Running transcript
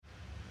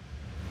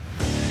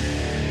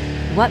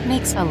What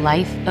makes a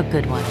life a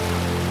good one?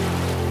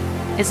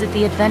 Is it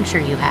the adventure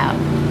you have?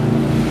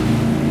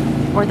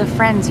 Or the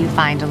friends you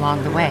find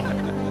along the way?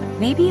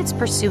 Maybe it's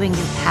pursuing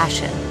your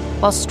passion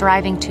while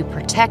striving to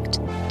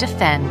protect,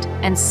 defend,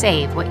 and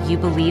save what you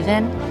believe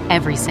in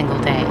every single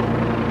day.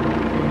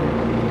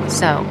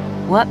 So,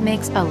 what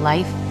makes a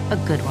life a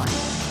good one?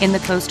 In the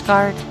Coast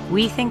Guard,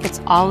 we think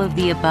it's all of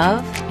the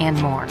above and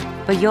more,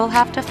 but you'll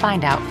have to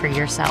find out for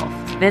yourself.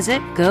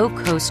 Visit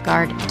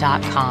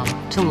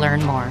gocoastguard.com to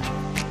learn more.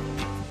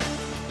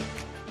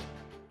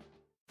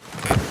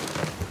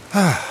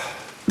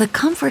 The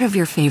comfort of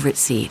your favorite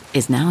seat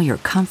is now your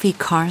comfy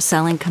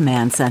car-selling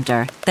command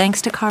center,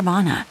 thanks to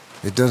Carvana.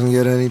 It doesn't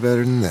get any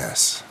better than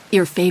this.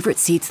 Your favorite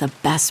seat's the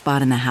best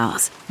spot in the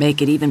house.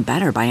 Make it even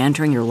better by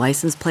entering your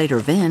license plate or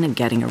VIN and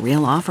getting a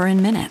real offer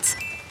in minutes.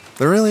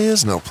 There really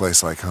is no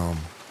place like home.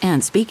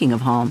 And speaking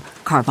of home,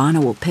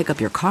 Carvana will pick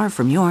up your car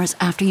from yours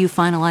after you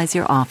finalize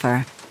your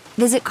offer.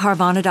 Visit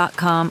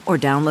Carvana.com or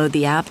download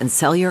the app and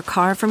sell your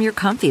car from your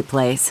comfy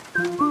place.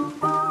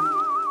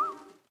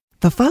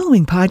 The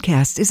following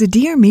podcast is a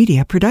Dear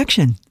Media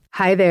production.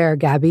 Hi there,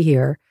 Gabby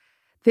here.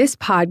 This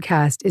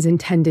podcast is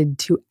intended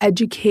to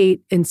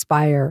educate,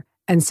 inspire,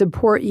 and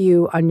support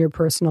you on your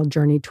personal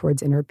journey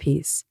towards inner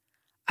peace.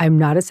 I'm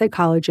not a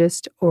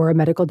psychologist or a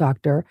medical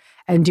doctor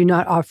and do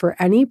not offer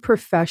any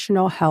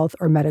professional health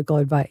or medical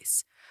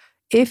advice.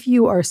 If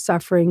you are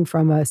suffering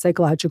from a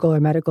psychological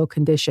or medical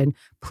condition,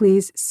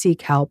 please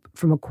seek help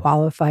from a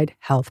qualified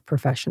health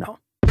professional.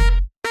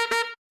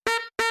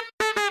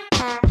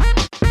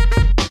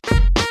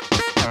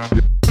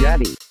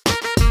 Gabby.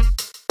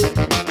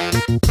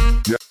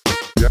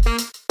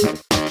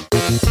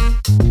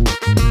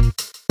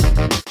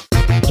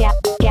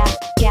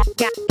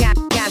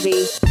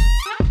 Gabby.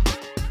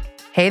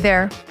 Hey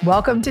there.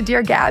 Welcome to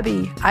Dear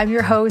Gabby. I'm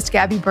your host,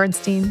 Gabby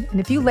Bernstein. And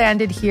if you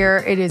landed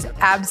here, it is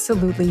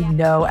absolutely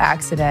no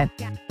accident.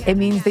 It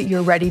means that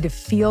you're ready to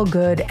feel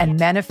good and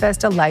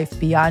manifest a life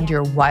beyond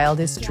your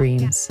wildest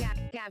dreams.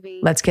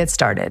 Let's get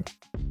started.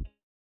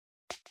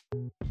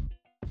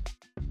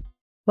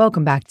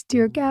 Welcome back to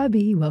Dear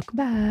Gabby. Welcome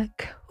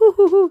back.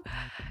 Woo-hoo-hoo.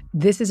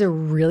 This is a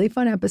really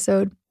fun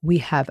episode. We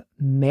have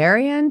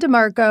MaryAnn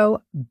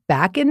DiMarco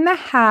back in the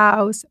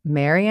house.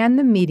 MaryAnn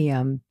the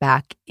Medium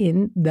back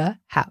in the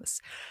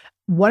house.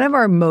 One of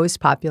our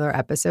most popular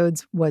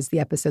episodes was the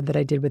episode that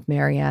I did with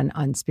MaryAnn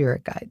on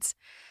spirit guides.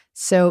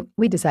 So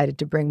we decided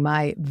to bring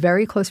my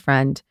very close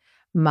friend,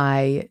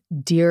 my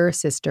dear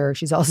sister.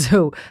 She's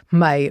also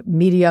my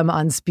medium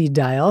on speed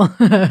dial.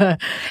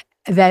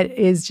 That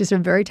is just a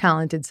very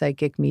talented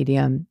psychic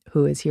medium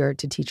who is here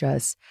to teach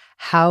us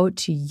how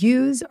to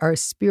use our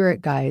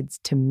spirit guides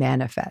to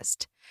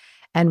manifest.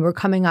 And we're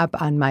coming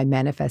up on my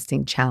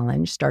manifesting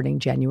challenge starting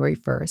January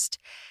 1st.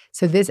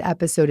 So this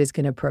episode is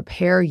going to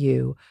prepare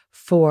you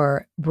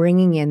for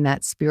bringing in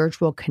that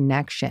spiritual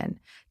connection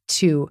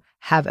to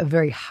have a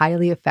very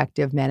highly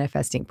effective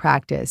manifesting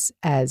practice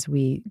as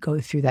we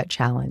go through that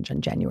challenge on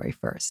January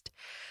 1st.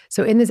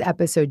 So in this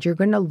episode, you're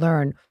going to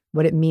learn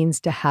what it means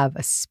to have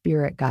a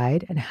spirit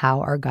guide and how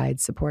our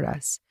guides support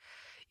us.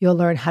 You'll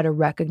learn how to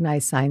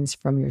recognize signs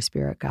from your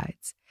spirit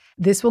guides.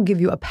 This will give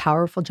you a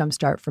powerful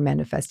jumpstart for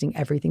manifesting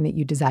everything that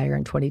you desire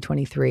in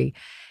 2023.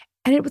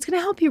 And it was going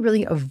to help you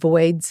really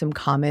avoid some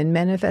common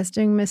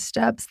manifesting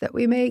missteps that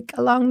we make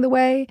along the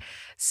way.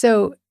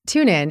 So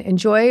tune in,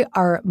 enjoy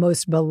our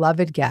most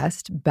beloved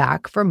guest,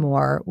 back for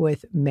more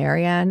with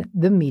MaryAnn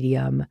the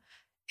Medium.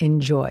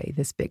 Enjoy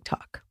this big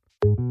talk.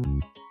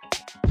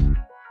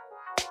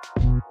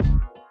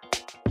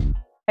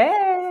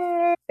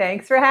 Hey,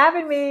 thanks for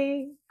having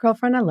me.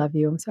 Girlfriend, I love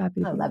you. I'm so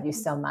happy to I be love here. you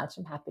so much.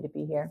 I'm happy to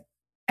be here.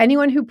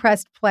 Anyone who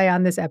pressed play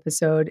on this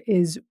episode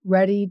is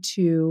ready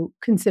to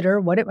consider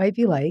what it might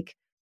be like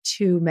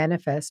to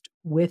manifest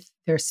with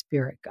their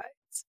spirit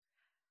guides.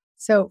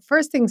 So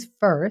first things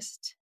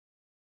first,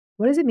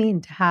 what does it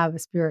mean to have a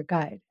spirit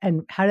guide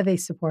and how do they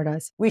support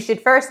us? We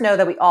should first know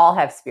that we all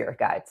have spirit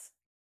guides.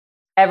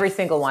 Every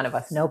single one of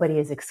us. Nobody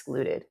is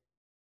excluded.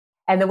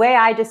 And the way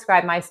I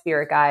describe my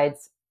spirit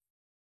guides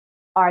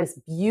are this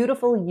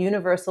beautiful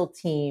universal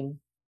team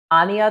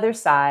on the other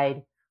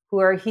side who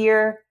are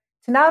here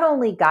to not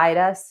only guide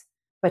us,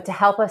 but to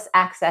help us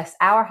access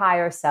our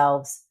higher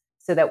selves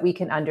so that we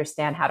can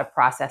understand how to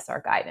process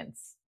our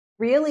guidance.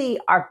 Really,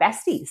 our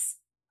besties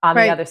on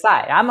the other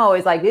side. I'm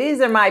always like,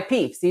 these are my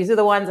peeps. These are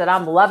the ones that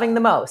I'm loving the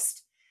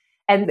most.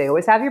 And they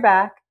always have your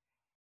back.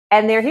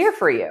 And they're here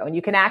for you. And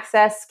you can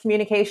access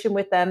communication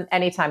with them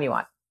anytime you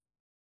want.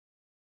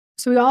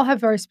 So we all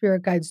have our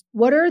spirit guides.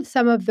 What are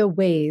some of the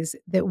ways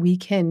that we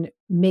can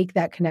make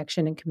that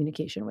connection and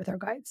communication with our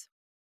guides?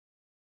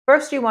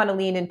 First, you want to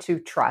lean into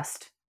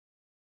trust.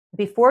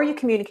 Before you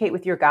communicate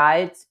with your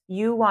guides,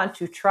 you want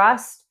to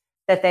trust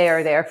that they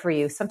are there for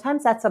you.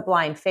 Sometimes that's a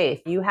blind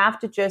faith. You have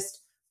to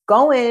just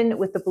go in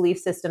with the belief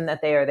system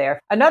that they are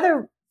there.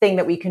 Another thing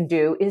that we can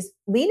do is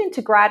lean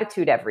into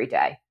gratitude every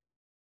day.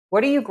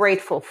 What are you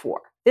grateful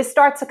for? This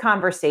starts a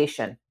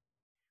conversation.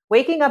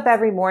 Waking up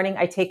every morning,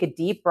 I take a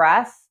deep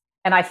breath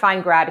and I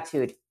find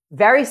gratitude.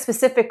 very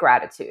specific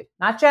gratitude,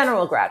 not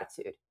general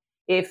gratitude.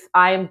 If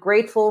I am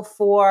grateful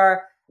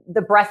for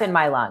the breath in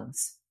my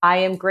lungs, I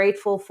am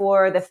grateful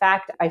for the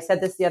fact, I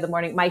said this the other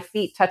morning, my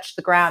feet touched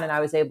the ground and I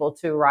was able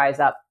to rise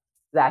up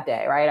that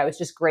day, right? I was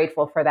just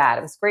grateful for that.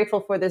 I was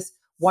grateful for this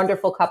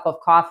wonderful cup of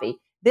coffee.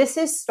 This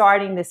is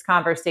starting this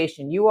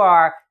conversation. You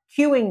are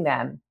cueing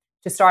them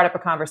to start up a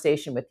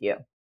conversation with you.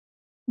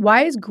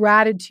 Why is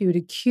gratitude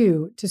a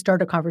cue to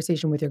start a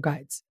conversation with your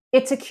guides?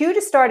 It's a cue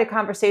to start a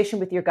conversation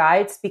with your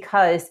guides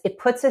because it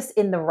puts us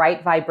in the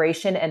right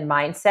vibration and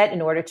mindset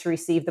in order to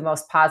receive the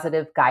most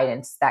positive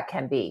guidance that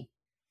can be.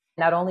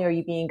 Not only are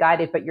you being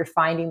guided, but you're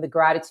finding the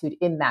gratitude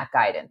in that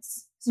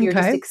guidance. So you're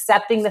just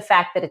accepting the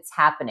fact that it's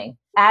happening.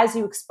 As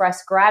you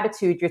express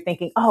gratitude, you're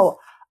thinking, oh,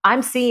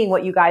 I'm seeing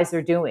what you guys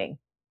are doing.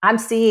 I'm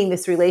seeing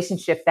this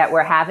relationship that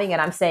we're having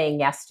and I'm saying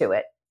yes to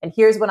it. And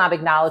here's what I'm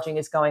acknowledging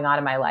is going on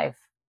in my life.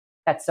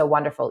 That's so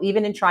wonderful.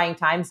 Even in trying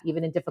times,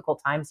 even in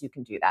difficult times, you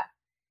can do that.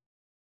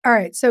 All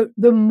right. So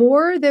the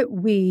more that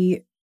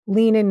we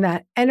lean in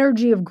that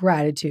energy of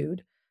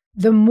gratitude,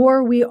 the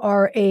more we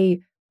are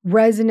a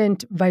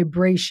resonant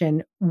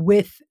vibration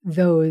with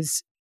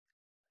those,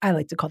 I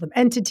like to call them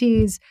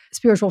entities,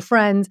 spiritual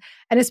friends.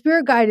 And a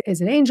spirit guide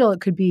is an angel.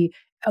 It could be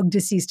a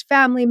deceased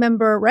family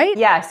member, right?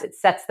 Yes, it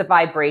sets the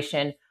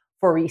vibration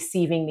for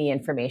receiving the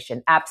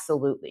information.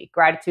 Absolutely.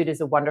 Gratitude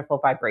is a wonderful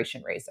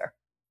vibration raiser,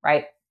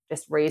 right?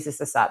 Just raises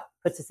us up,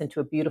 puts us into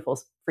a beautiful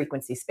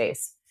frequency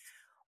space.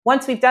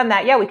 Once we've done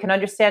that, we can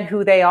understand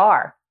who they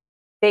are.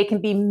 They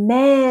can be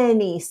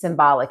many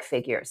symbolic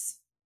figures,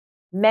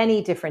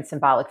 many different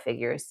symbolic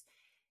figures.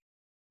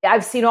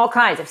 I've seen all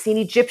kinds. I've seen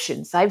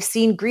Egyptians. I've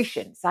seen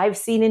Grecians. I've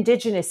seen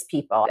indigenous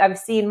people. I've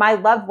seen my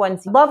loved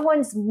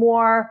ones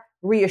more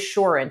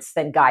reassurance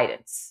than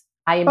guidance.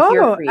 I am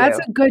here for you. That's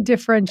a good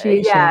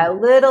differentiation. Yeah, a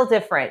little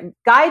different.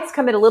 Guides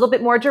come in a little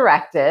bit more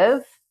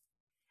directive.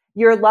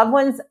 Your loved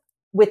ones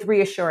with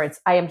reassurance.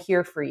 I am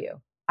here for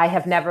you. I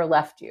have never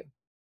left you.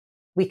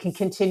 We can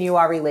continue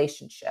our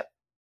relationship.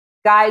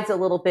 Guides a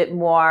little bit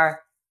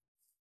more,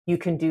 you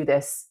can do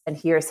this. And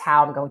here's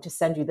how. I'm going to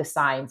send you the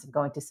signs. I'm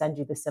going to send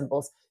you the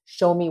symbols.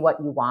 Show me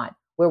what you want.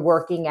 We're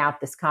working out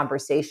this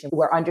conversation.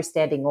 We're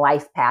understanding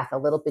life path a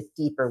little bit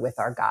deeper with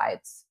our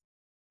guides.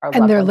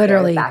 And they're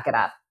literally back it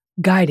up.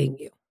 Guiding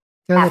you.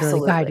 They're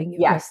Absolutely. literally guiding you.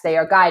 Yes, they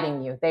are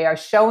guiding you. They are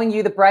showing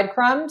you the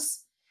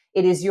breadcrumbs.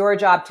 It is your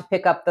job to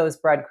pick up those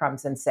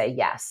breadcrumbs and say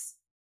yes.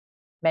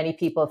 Many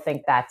people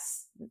think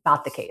that's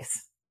not the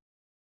case.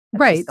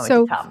 Right.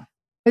 So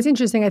it's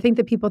interesting. I think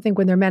that people think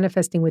when they're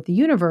manifesting with the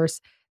universe,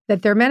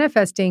 that they're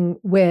manifesting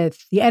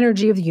with the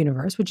energy of the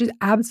universe, which is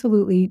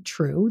absolutely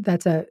true.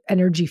 That's an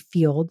energy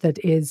field that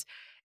is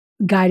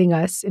guiding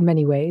us in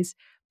many ways.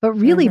 But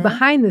really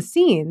behind the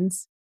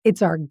scenes,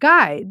 it's our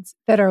guides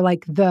that are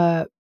like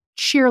the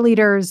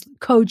cheerleaders,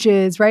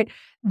 coaches, right?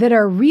 That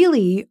are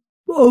really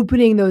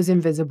opening those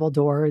invisible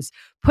doors,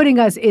 putting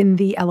us in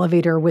the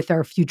elevator with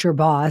our future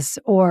boss,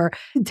 or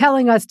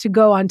telling us to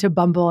go onto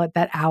Bumble at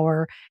that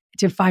hour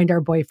to find our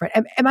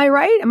boyfriend. Am I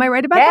right? Am I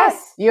right about that?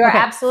 Yes, you're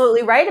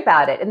absolutely right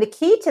about it. And the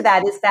key to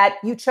that is that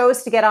you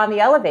chose to get on the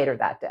elevator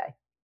that day.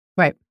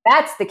 Right.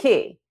 That's the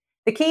key.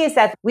 The key is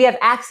that we have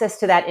access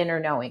to that inner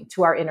knowing,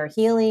 to our inner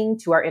healing,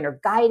 to our inner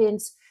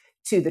guidance,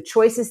 to the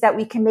choices that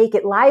we can make.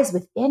 It lies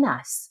within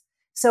us.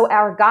 So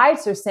our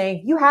guides are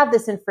saying, you have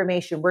this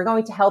information. We're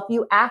going to help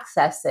you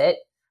access it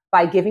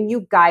by giving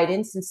you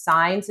guidance and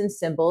signs and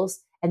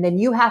symbols. And then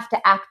you have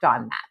to act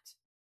on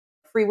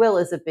that. Free will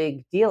is a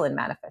big deal in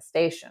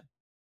manifestation.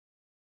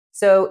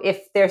 So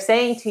if they're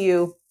saying to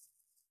you,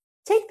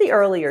 take the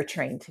earlier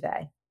train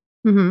today.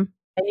 And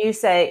you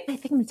say, I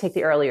think I'm going to take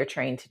the earlier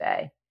train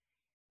today.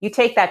 You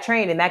take that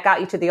train and that got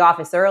you to the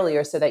office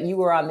earlier so that you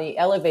were on the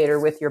elevator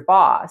with your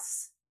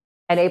boss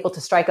and able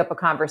to strike up a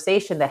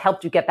conversation that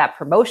helped you get that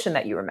promotion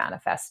that you were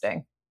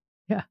manifesting.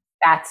 Yeah.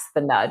 That's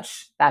the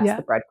nudge. That's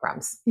the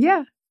breadcrumbs.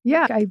 Yeah.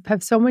 Yeah. I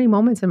have so many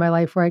moments in my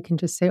life where I can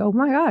just say, oh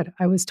my God,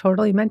 I was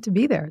totally meant to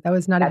be there. That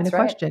was not even a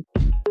question.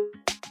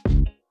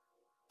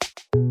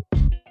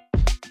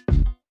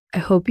 I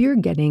hope you're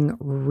getting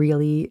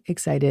really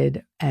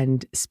excited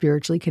and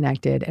spiritually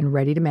connected and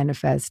ready to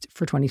manifest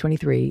for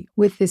 2023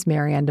 with this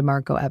MaryAnn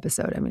DiMarco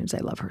episode. I mean,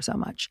 I love her so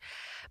much.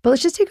 But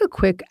let's just take a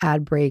quick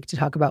ad break to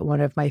talk about one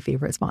of my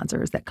favorite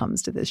sponsors that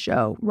comes to this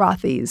show,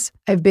 Rothy's.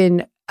 I've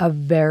been a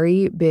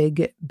very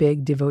big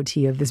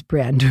devotee of this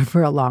brand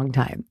for a long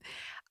time.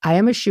 I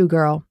am a shoe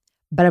girl,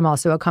 but I'm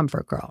also a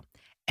comfort girl.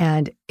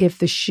 And if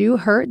the shoe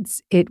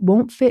hurts, it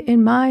won't fit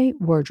in my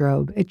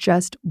wardrobe. It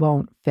just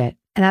won't fit.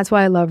 And that's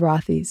why I love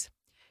Rothy's.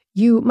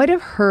 You might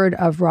have heard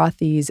of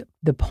Rothy's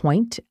The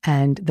Point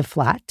and The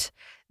Flat.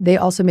 They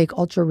also make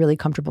ultra really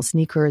comfortable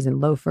sneakers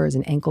and loafers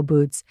and ankle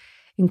boots,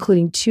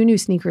 including 2 new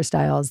sneaker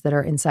styles that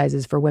are in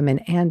sizes for women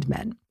and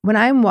men. When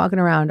I'm walking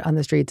around on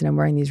the streets and I'm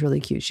wearing these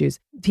really cute shoes,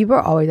 people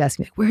are always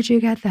asking me, where'd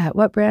you get that?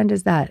 What brand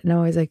is that? And I'm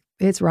always like,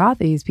 it's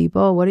Rothy's,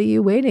 people. What are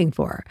you waiting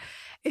for?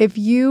 If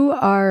you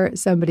are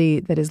somebody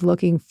that is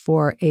looking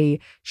for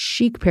a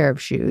chic pair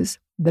of shoes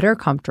that are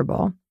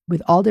comfortable,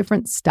 with all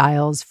different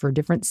styles for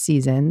different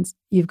seasons.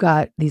 You've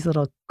got these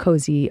little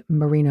cozy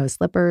merino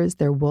slippers.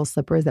 They're wool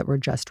slippers that were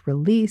just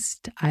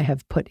released. I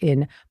have put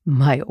in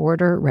my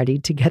order, ready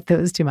to get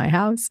those to my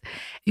house.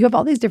 You have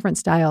all these different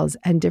styles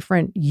and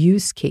different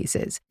use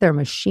cases. They're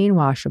machine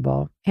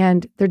washable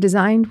and they're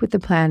designed with the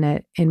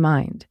planet in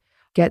mind.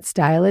 Get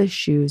stylish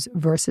shoes,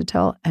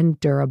 versatile and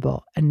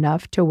durable,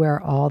 enough to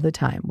wear all the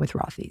time with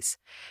Rothy's.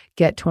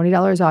 Get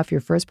 $20 off your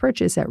first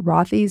purchase at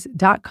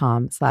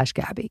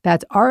rothys.com/Gabby.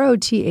 That's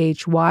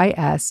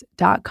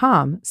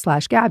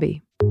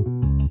ROTHYS.com/Gabby.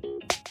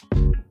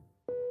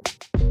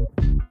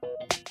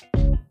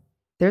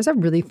 There's a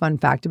really fun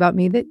fact about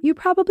me that you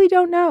probably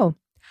don't know.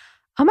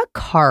 I'm a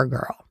car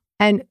girl.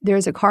 And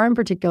there's a car in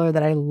particular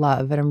that I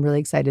love, and I'm really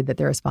excited that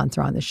they're a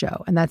sponsor on the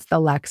show, and that's the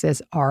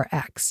Lexus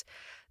RX.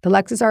 The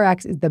Lexus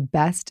RX is the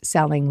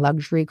best-selling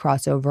luxury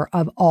crossover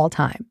of all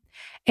time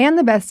and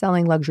the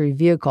best-selling luxury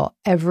vehicle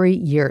every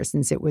year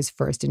since it was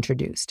first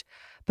introduced.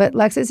 But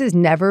Lexus has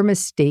never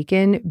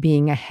mistaken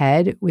being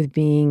ahead with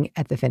being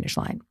at the finish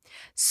line.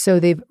 So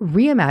they've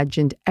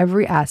reimagined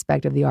every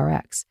aspect of the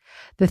RX.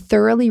 The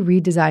thoroughly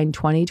redesigned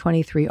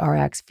 2023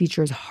 RX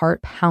features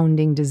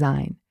heart-pounding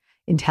design,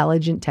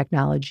 intelligent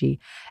technology,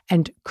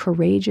 and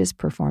courageous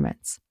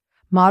performance.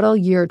 Model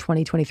year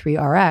 2023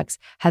 RX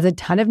has a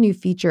ton of new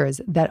features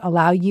that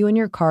allow you and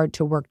your car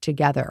to work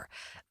together.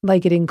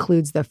 Like it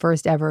includes the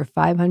first ever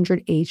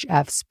 500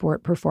 HF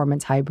Sport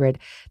Performance Hybrid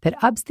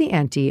that ups the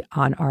ante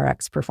on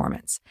RX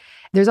performance.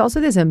 There's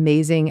also this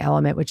amazing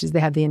element, which is they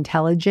have the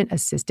intelligent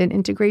assistant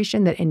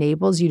integration that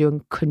enables you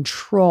to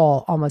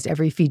control almost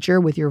every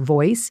feature with your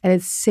voice, and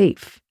it's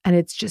safe and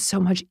it's just so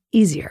much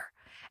easier.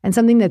 And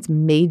something that's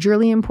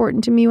majorly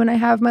important to me when I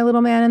have my little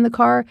man in the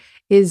car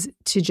is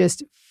to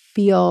just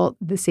feel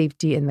the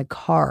safety in the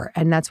car.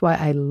 And that's why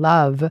I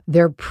love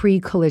their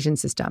pre-collision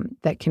system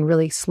that can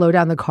really slow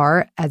down the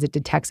car as it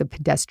detects a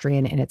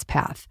pedestrian in its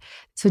path.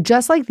 So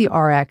just like the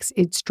RX,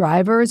 its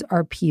drivers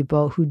are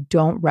people who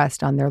don't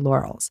rest on their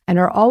laurels and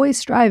are always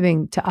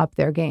striving to up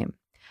their game.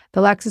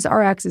 The Lexus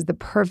RX is the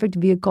perfect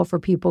vehicle for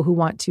people who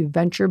want to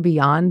venture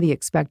beyond the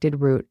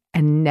expected route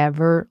and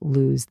never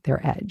lose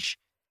their edge.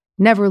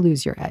 Never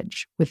lose your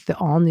edge with the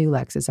all-new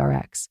Lexus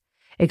RX.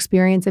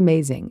 Experience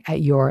amazing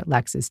at your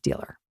Lexus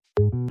dealer.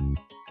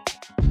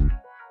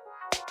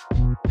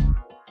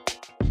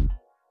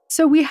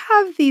 So we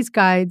have these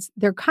guides.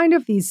 They're kind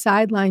of these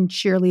sideline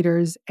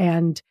cheerleaders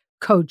and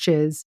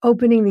coaches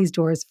opening these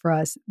doors for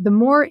us. The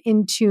more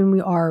in tune we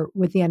are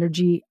with the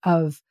energy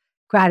of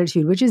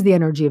gratitude, which is the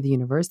energy of the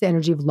universe, the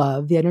energy of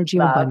love, the energy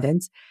of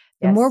abundance,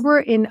 the more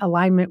we're in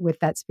alignment with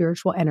that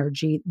spiritual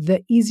energy,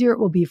 the easier it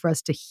will be for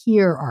us to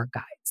hear our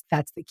guides.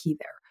 That's the key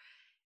there.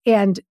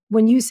 And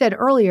when you said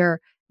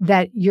earlier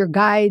that your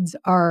guides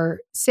are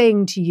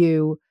saying to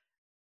you,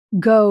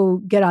 go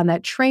get on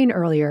that train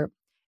earlier,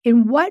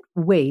 in what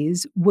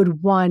ways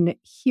would one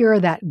hear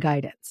that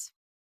guidance?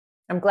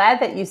 I'm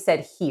glad that you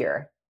said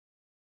hear,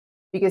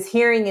 because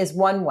hearing is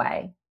one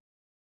way,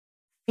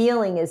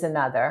 feeling is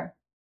another,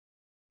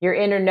 your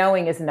inner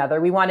knowing is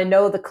another. We want to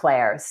know the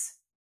clairs.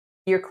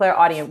 You're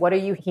clairaudient. What are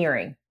you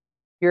hearing?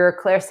 You're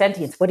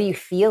clairsentience. What are you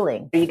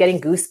feeling? Are you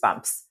getting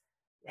goosebumps?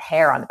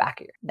 Hair on the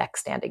back of your neck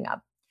standing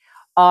up?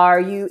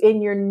 Are you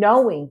in your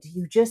knowing? Do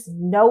you just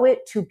know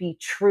it to be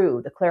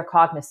true? The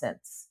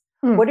claircognizance.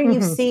 What are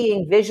you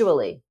seeing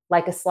visually,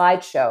 like a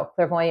slideshow,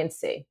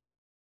 clairvoyancy,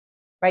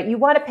 right? You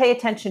want to pay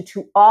attention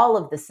to all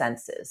of the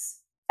senses,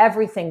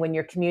 everything when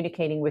you're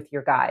communicating with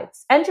your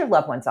guides and your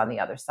loved ones on the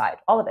other side,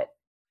 all of it.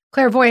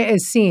 Clairvoyant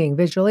is seeing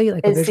visually,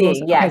 like is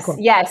seeing, yes, okay, cool.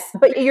 Yes.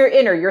 But your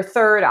inner, your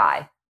third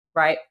eye,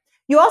 right?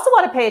 You also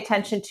want to pay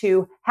attention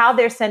to how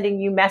they're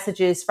sending you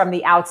messages from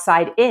the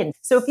outside in.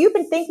 So if you've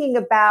been thinking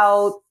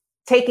about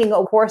taking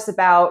a course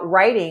about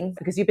writing,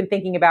 because you've been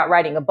thinking about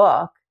writing a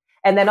book,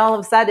 and then all of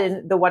a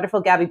sudden the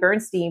wonderful Gabby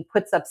Bernstein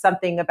puts up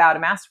something about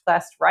a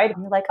masterclass to write,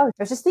 and you're like, oh, I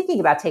was just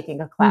thinking about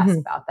taking a class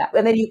about that.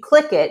 And then you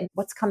click it,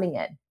 what's coming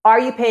in? Are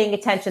you paying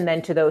attention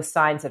then to those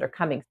signs that are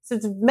coming? So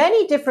it's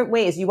many different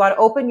ways. You want to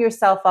open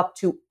yourself up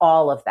to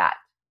all of that,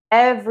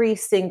 every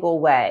single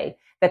way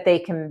that they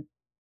can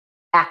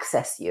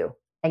access you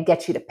and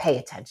get you to pay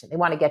attention. They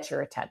want to get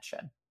your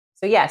attention.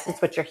 So yes,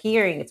 it's what you're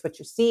hearing, it's what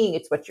you're seeing,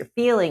 it's what you're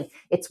feeling,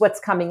 it's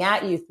what's coming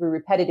at you through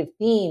repetitive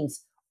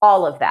themes,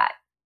 all of that.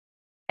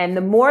 And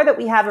the more that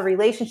we have a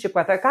relationship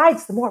with our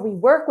guides, the more we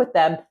work with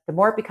them, the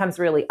more it becomes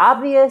really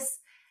obvious,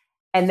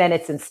 and then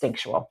it's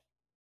instinctual.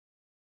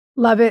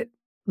 Love it.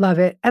 Love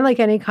it. And like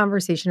any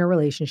conversation or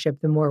relationship,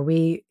 the more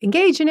we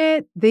engage in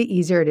it, the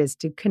easier it is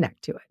to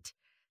connect to it.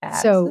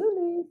 Absolutely.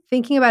 So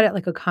thinking about it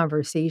like a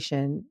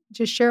conversation,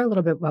 just share a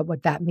little bit about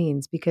what that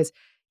means, because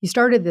you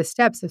started the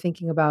steps of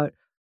thinking about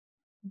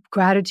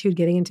gratitude,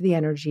 getting into the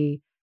energy,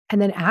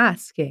 and then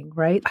asking,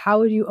 right? How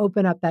would you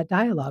open up that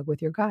dialogue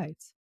with your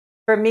guides?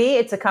 For me,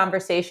 it's a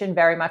conversation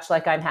very much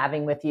like I'm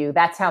having with you.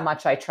 That's how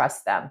much I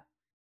trust them.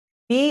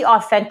 Be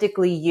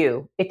authentically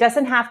you. It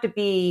doesn't have to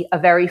be a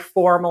very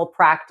formal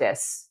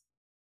practice.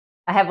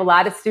 I have a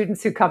lot of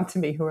students who come to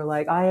me who are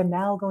like, I am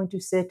now going to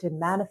sit and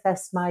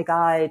manifest my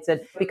guides.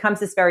 And it becomes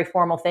this very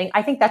formal thing.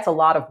 I think that's a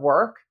lot of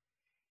work.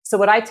 So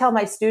what I tell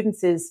my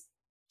students is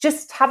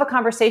just have a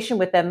conversation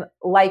with them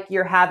like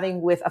you're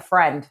having with a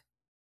friend,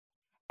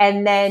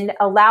 and then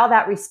allow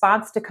that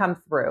response to come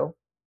through.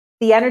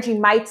 The energy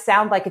might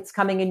sound like it's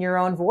coming in your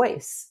own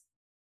voice.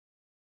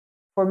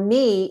 For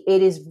me,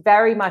 it is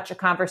very much a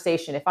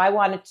conversation. If I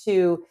wanted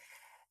to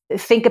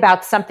think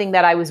about something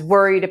that I was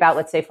worried about,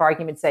 let's say for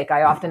argument's sake,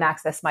 I often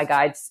access my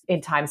guides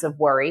in times of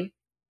worry.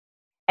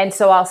 And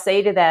so I'll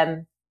say to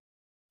them,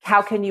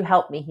 how can you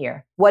help me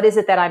here? What is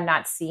it that I'm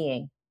not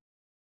seeing?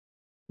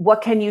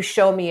 What can you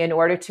show me in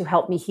order to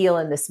help me heal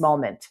in this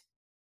moment?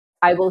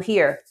 I will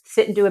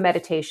sit and do a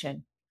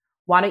meditation.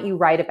 Why don't you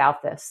write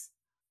about this?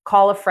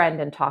 Call a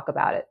friend and talk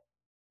about it.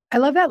 I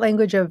love that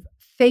language of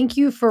thank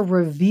you for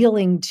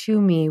revealing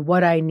to me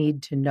what I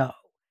need to know.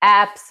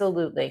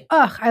 Absolutely.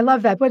 Ugh, I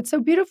love that. What's so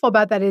beautiful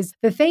about that is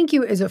the thank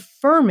you is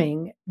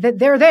affirming that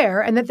they're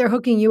there and that they're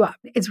hooking you up.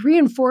 It's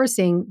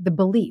reinforcing the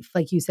belief,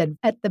 like you said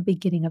at the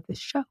beginning of the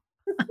show.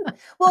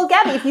 Well,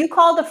 Gabby, if you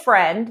called a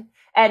friend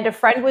and a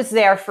friend was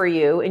there for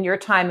you in your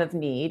time of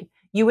need,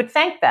 you would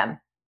thank them,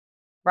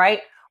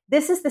 right?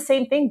 This is the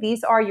same thing.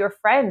 These are your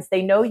friends.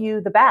 They know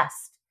you the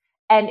best.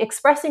 And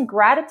expressing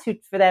gratitude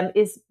for them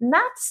is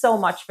not so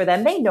much for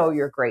them. They know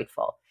you're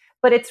grateful.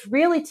 But it's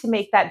really to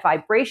make that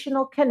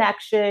vibrational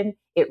connection.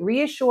 It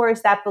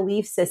reassures that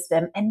belief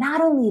system. And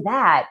not only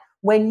that,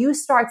 when you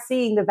start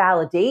seeing the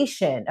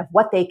validation of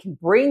what they can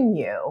bring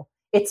you,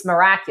 it's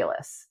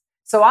miraculous.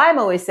 So I'm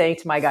always saying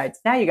to my guides,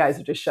 now you guys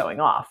are just showing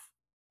off.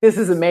 This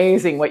is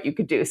amazing what you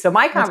could do. So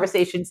my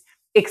conversations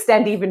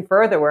extend even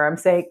further where I'm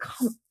saying,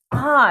 come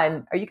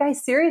on, are you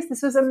guys serious?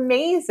 This was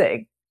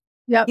amazing.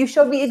 Yep. You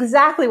showed me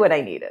exactly what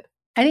I needed.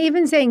 And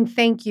even saying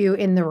thank you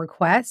in the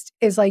request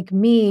is like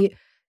me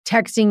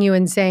texting you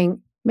and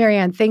saying,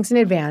 MaryAnn, thanks in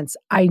advance.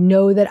 I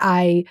know that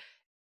I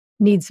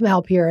need some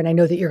help here and I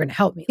know that you're going to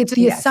help me. It's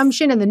the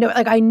assumption and the no,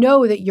 like I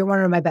know that you're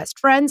one of my best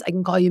friends. I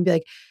can call you and be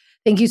like,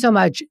 thank you so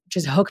much.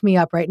 Just hook me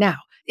up right now.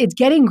 It's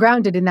getting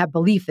grounded in that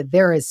belief that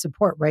there is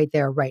support right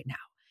there, right now.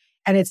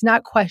 And it's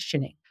not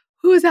questioning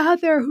who's out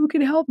there, who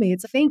can help me.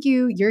 It's thank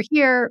you. You're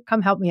here.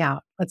 Come help me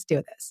out. Let's do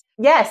this.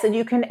 Yes. And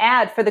you can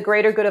add for the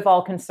greater good of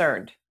all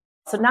concerned.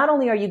 So not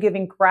only are you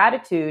giving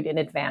gratitude in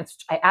advance,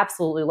 which I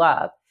absolutely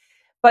love,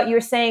 but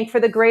you're saying for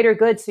the greater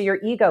good, so your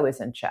ego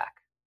is in check.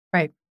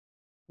 Right.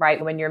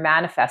 Right. When you're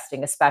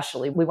manifesting,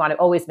 especially, we want to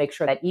always make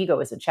sure that ego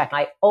is in check.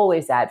 I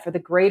always add for the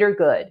greater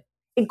good,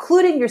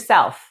 including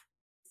yourself.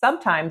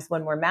 Sometimes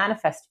when we're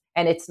manifesting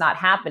and it's not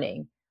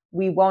happening,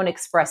 we won't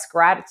express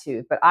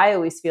gratitude. But I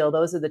always feel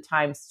those are the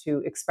times to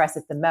express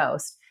it the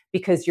most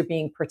because you're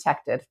being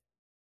protected.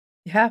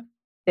 Yeah.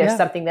 There's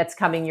something that's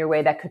coming your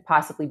way that could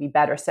possibly be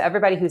better. So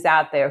everybody who's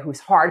out there,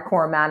 who's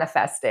hardcore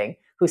manifesting,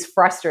 who's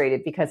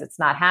frustrated because it's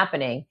not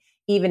happening,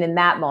 even in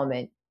that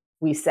moment,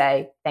 we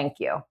say, thank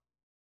you.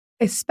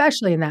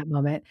 Especially in that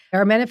moment,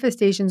 our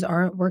manifestations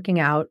aren't working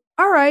out.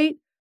 All right.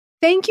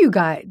 Thank you,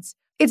 guides.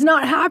 It's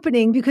not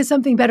happening because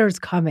something better is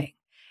coming.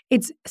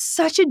 It's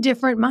such a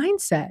different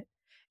mindset.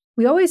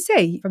 We always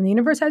say from the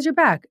universe has your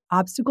back.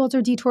 Obstacles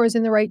are detours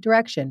in the right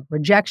direction.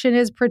 Rejection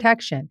is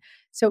protection.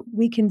 So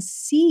we can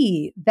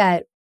see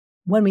that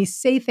when we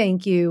say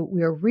thank you,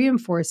 we are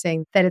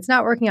reinforcing that it's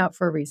not working out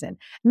for a reason.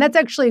 And that's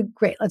actually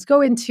great. Let's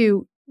go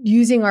into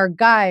using our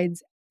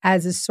guides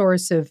as a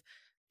source of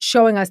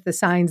showing us the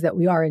signs that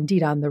we are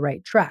indeed on the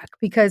right track.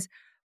 Because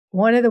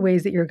one of the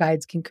ways that your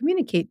guides can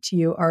communicate to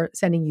you are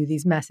sending you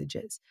these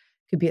messages.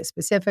 It could be a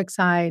specific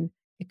sign.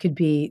 It could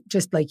be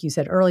just like you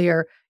said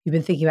earlier, you've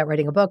been thinking about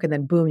writing a book and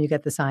then boom, you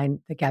get the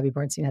sign that Gabby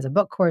Bernstein has a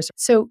book course.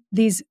 So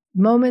these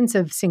moments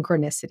of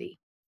synchronicity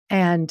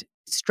and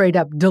straight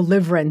up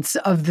deliverance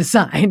of the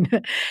sign.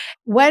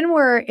 When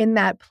we're in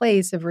that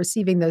place of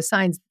receiving those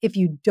signs, if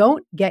you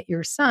don't get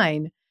your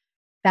sign,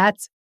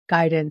 that's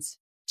guidance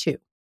too.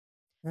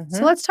 Mm-hmm.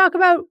 So let's talk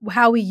about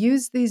how we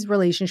use these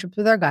relationships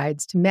with our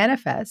guides to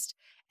manifest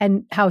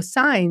and how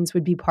signs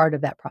would be part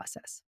of that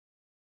process.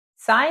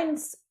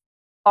 Signs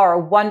are a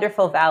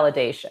wonderful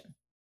validation.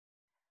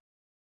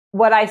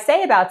 What I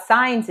say about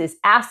signs is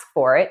ask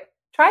for it.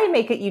 Try and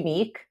make it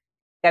unique.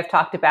 I've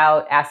talked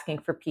about asking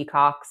for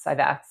peacocks. I've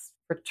asked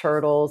for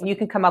turtles. You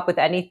can come up with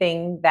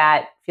anything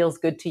that feels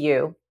good to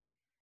you.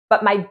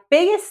 But my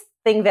biggest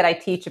thing that I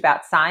teach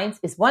about signs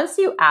is once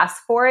you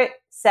ask for it,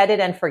 set it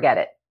and forget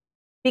it.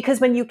 Because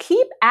when you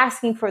keep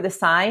asking for the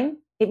sign,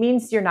 it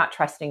means you're not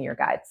trusting your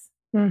guides.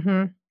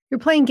 Mm-hmm. You're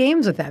playing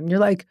games with them. You're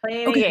like,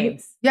 playing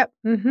games. Yep.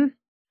 Mm-hmm.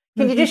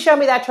 Can you just show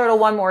me that turtle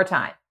one more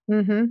time?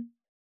 Mm-hmm.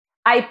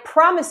 I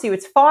promise you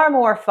it's far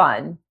more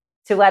fun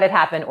to let it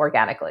happen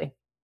organically.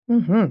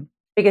 Mm-hmm.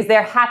 Because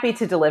they're happy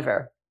to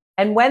deliver.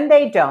 And when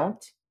they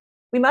don't,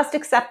 we must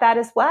accept that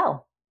as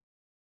well.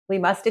 We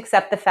must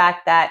accept the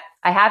fact that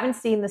I haven't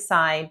seen the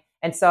sign,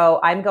 and so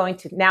I'm going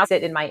to now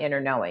sit in my inner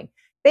knowing.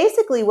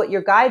 Basically, what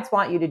your guides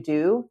want you to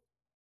do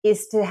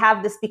is to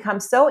have this become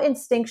so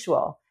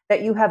instinctual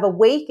that you have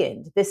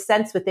awakened this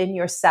sense within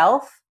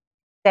yourself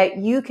that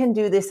you can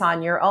do this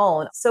on your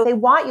own. So they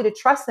want you to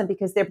trust them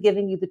because they're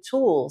giving you the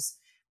tools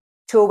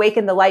to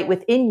awaken the light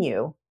within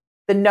you,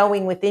 the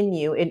knowing within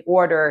you, in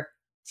order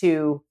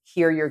to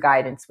hear your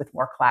guidance with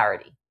more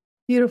clarity.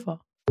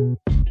 Beautiful.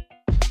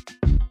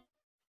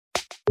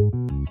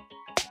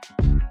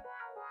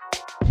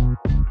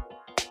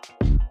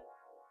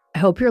 I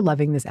hope you're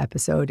loving this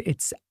episode.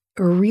 It's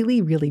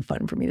really, really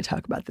fun for me to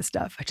talk about this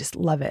stuff. I just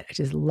love it. I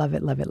just love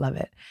it, love it, love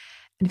it.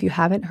 And if you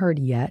haven't heard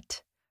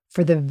yet,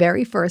 for the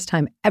very first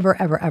time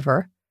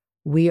ever,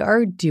 we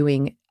are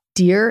doing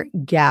Dear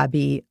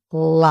Gabby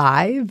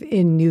live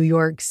in New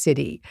York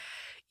City.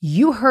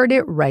 You heard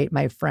it right,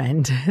 my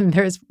friend.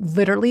 There's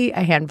literally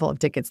a handful of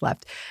tickets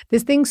left.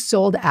 This thing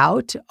sold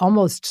out,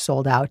 almost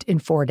sold out in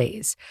 4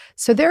 days.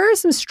 So there are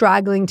some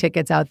straggling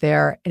tickets out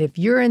there. And if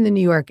you're in the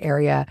New York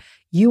area,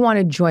 you want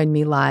to join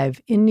me live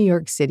in New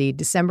York City,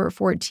 December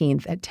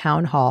 14th at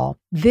Town Hall.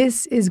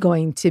 This is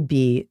going to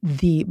be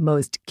the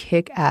most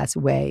kick-ass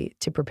way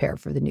to prepare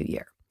for the new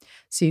year.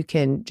 So you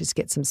can just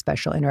get some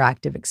special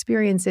interactive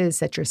experiences,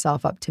 set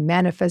yourself up to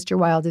manifest your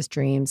wildest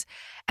dreams,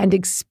 and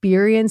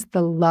experience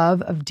the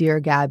love of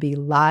Dear Gabby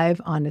live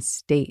on a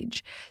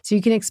stage. So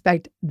you can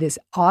expect this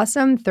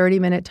awesome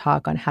 30-minute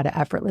talk on how to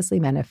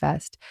effortlessly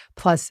manifest,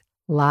 plus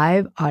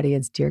live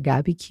audience Dear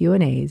Gabby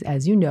Q&As,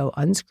 as you know,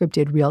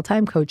 unscripted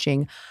real-time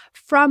coaching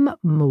from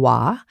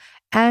moi,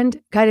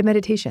 and guided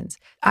meditations.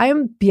 I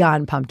am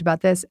beyond pumped about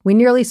this. We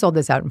nearly sold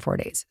this out in 4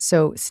 days.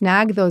 So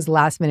snag those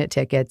last-minute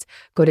tickets.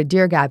 Go to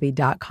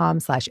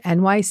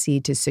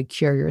deargabby.com/NYC to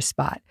secure your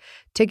spot.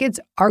 Tickets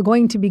are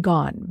going to be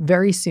gone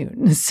very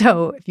soon.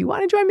 So if you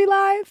want to join me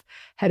live,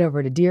 head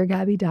over to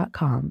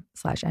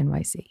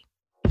deargabby.com/NYC.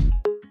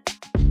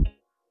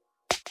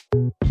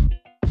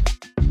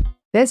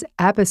 This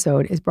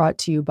episode is brought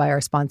to you by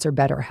our sponsor,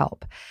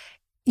 BetterHelp.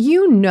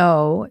 You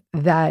know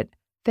that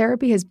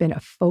therapy has been a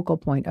focal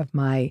point of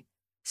my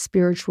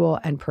spiritual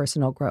and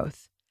personal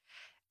growth.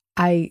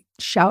 I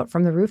shout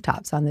from the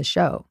rooftops on this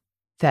show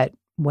that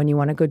when you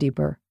want to go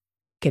deeper,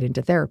 get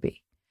into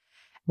therapy.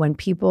 When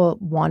people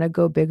want to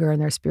go bigger in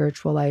their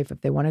spiritual life,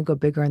 if they want to go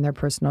bigger in their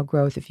personal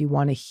growth, if you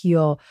want to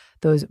heal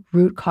those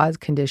root cause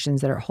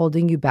conditions that are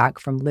holding you back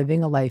from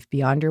living a life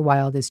beyond your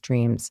wildest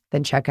dreams,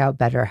 then check out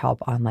BetterHelp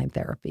Online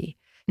Therapy.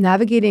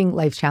 Navigating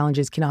life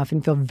challenges can often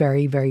feel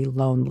very, very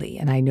lonely,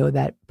 and I know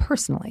that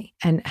personally.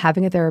 And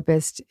having a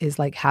therapist is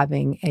like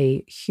having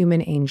a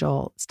human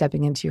angel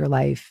stepping into your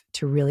life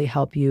to really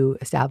help you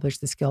establish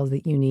the skills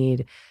that you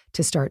need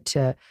to start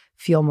to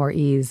feel more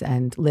ease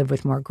and live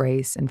with more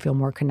grace and feel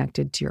more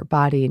connected to your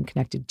body and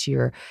connected to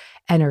your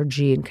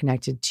energy and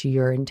connected to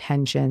your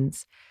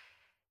intentions.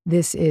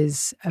 This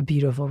is a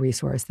beautiful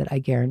resource that I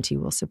guarantee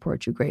will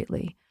support you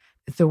greatly.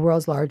 It's the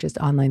world's largest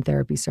online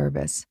therapy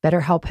service.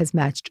 BetterHelp has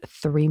matched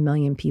 3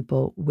 million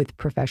people with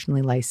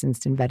professionally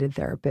licensed and vetted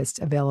therapists,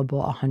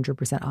 available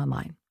 100%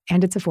 online.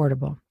 And it's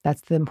affordable.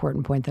 That's the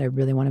important point that I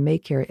really want to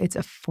make here. It's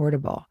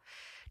affordable.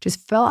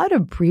 Just fill out a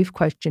brief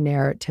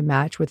questionnaire to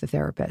match with a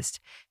therapist.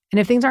 And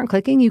if things aren't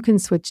clicking, you can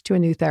switch to a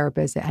new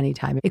therapist at any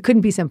time. It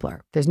couldn't be simpler.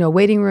 There's no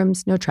waiting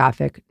rooms, no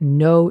traffic,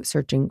 no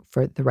searching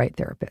for the right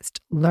therapist.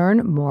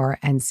 Learn more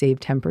and save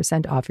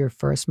 10% off your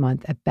first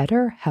month at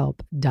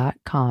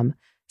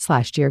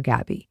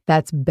betterhelp.com/DearGabby.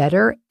 That's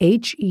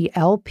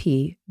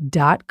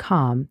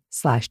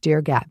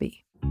betterhelp.com/DearGabby.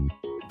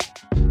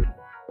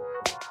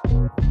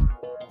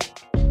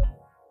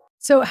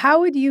 So how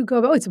would you go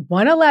about, it's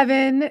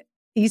 1:11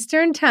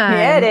 Eastern time.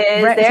 Yeah, it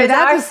is. Right, There's so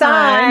that's our a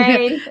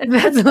sign. sign.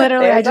 That's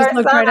literally, I There's just our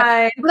looked right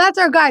sign. up. Well, that's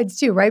our guides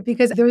too, right?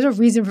 Because there's a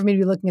reason for me to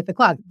be looking at the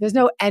clock. There's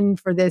no end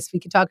for this. We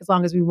can talk as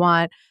long as we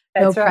want.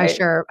 That's No right.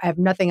 pressure. I have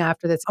nothing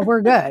after this. Oh, we're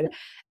good.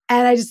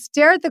 And I just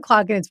stare at the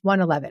clock and it's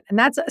 1:11. And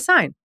that's a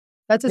sign.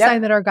 That's a Yep.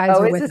 sign that our guides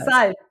are Always with a us.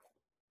 sign.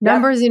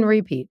 Numbers in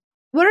repeat.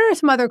 What are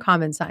some other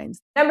common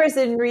signs? Numbers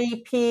in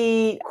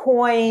repeat,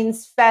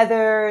 coins,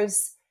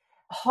 feathers,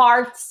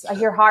 hearts. I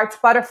hear hearts,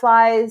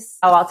 butterflies.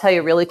 Oh, I'll tell you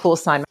a really cool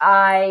sign.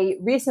 I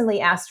recently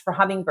asked for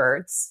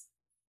hummingbirds.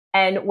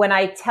 And when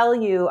I tell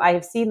you, I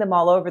have seen them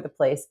all over the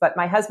place, but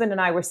my husband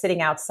and I were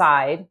sitting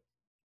outside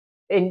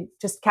in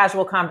just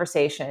casual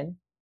conversation.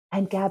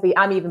 And Gabby,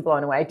 I'm even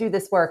blown away. I do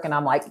this work and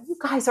I'm like, you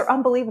guys are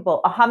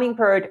unbelievable. A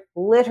hummingbird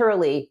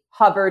literally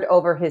hovered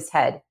over his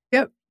head.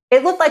 Yep.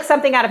 It looked like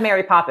something out of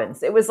Mary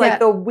Poppins. It was like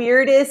the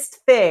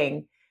weirdest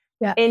thing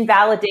in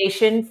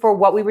validation for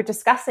what we were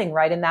discussing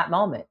right in that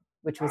moment,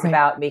 which was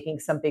about making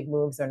some big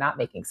moves or not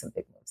making some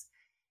big moves.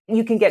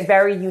 You can get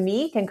very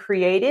unique and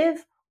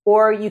creative,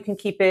 or you can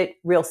keep it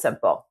real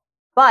simple.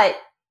 But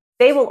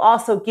they will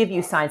also give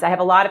you signs. I have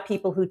a lot of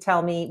people who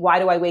tell me, why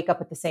do I wake up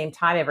at the same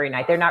time every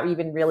night? They're not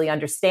even really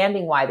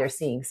understanding why they're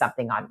seeing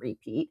something on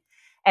repeat.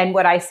 And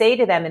what I say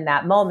to them in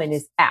that moment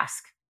is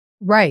ask.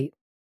 Right.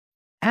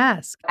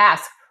 Ask.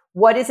 Ask.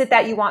 What is it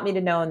that you want me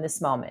to know in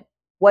this moment?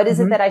 What is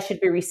it that I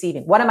should be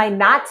receiving? What am I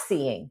not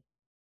seeing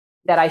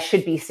that I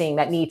should be seeing,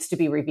 that needs to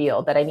be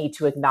revealed, that I need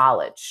to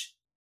acknowledge?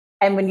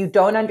 And when you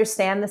don't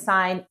understand the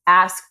sign,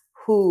 ask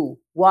who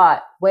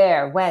What,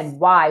 where, when,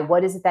 why?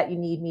 What is it that you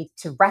need me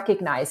to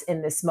recognize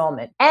in this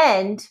moment?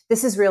 And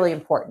this is really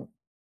important.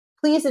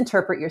 Please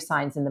interpret your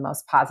signs in the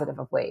most positive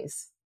of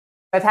ways.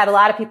 I've had a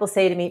lot of people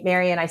say to me,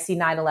 MaryAnn, I see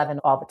 9/11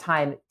 all the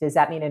time. Does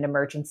that mean an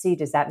emergency?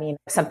 Does that mean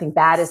something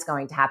bad is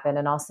going to happen?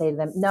 And I'll say to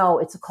them, no,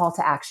 it's a call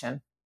to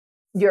action.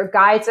 Your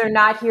guides are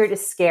not here to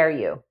scare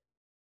you.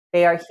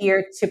 They are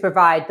here to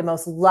provide the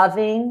most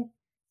loving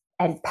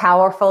and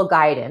powerful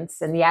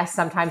guidance. And yes,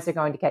 sometimes they're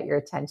going to get your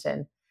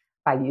attention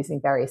by using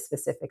very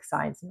specific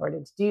signs in order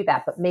to do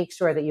that. But make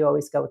sure that you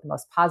always go with the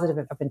most positive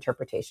of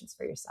interpretations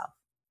for yourself.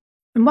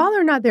 And while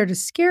they're not there to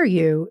scare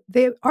you,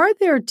 they are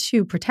there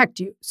to protect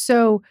you.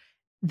 So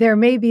there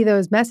may be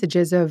those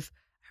messages of,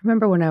 I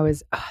remember when I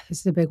was, this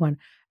is a big one.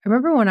 I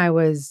remember when I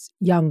was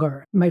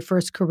younger, my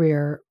first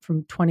career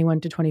from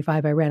 21 to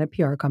 25, I ran a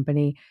PR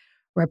company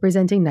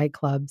representing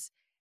nightclubs.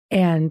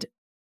 And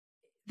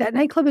that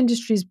nightclub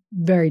industry is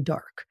very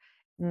dark.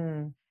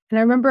 And I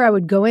remember I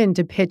would go in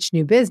to pitch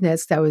new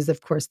business. I was,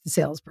 of course, the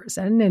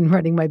salesperson and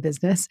running my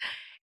business.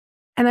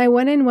 And I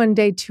went in one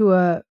day to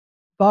a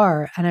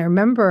bar, and I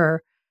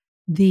remember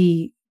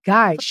the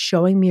guy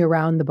showing me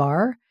around the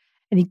bar,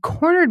 and he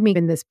cornered me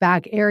in this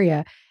back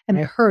area, and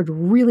I heard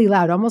really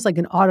loud, almost like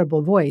an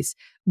audible voice,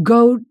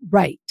 go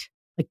right,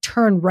 like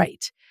turn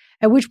right.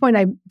 At which point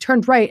I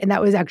turned right, and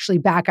that was actually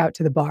back out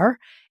to the bar.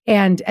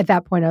 And at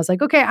that point I was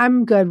like, okay,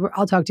 I'm good.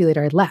 I'll talk to you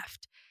later. I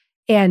left.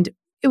 And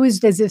it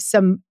was as if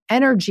some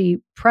energy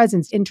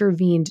presence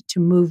intervened to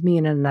move me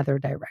in another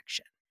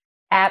direction.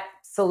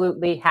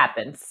 Absolutely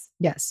happens.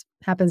 Yes,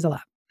 happens a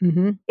lot.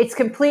 Mm-hmm. It's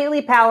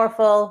completely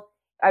powerful.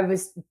 I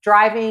was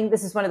driving.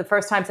 This is one of the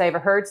first times I ever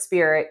heard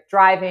spirit.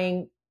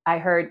 Driving, I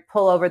heard,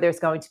 pull over, there's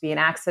going to be an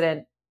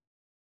accident.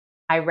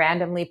 I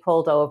randomly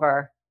pulled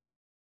over.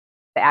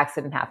 The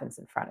accident happens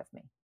in front of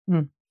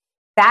me.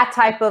 That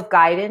type of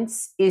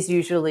guidance is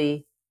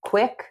usually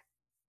quick,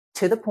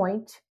 to the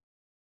point.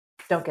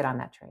 Don't get on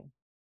that train.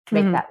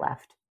 Make that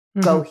left.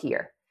 Go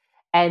here.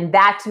 And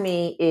that to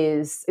me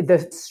is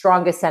the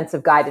strongest sense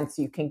of guidance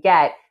you can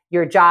get.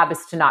 Your job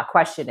is to not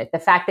question it. The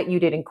fact that you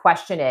didn't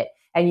question it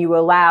and you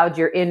allowed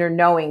your inner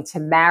knowing to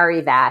marry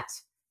that,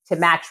 to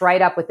match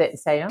right up with it and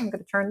say, oh, I'm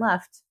going to turn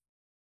left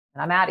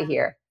and I'm out of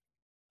here.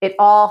 It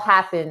all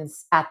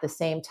happens at the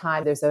same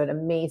time. There's an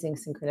amazing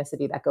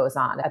synchronicity that goes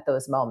on at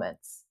those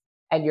moments.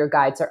 And your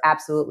guides are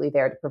absolutely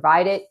there to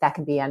provide it. That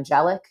can be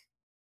angelic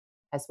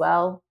as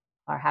well,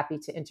 are happy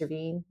to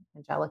intervene,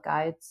 angelic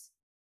guides.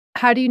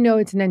 How do you know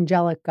it's an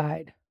angelic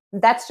guide?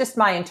 That's just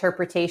my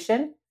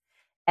interpretation.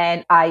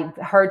 And I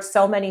heard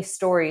so many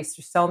stories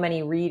through so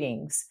many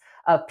readings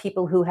of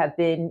people who have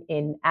been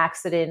in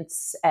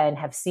accidents and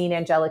have seen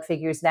angelic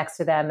figures next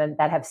to them and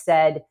that have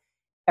said,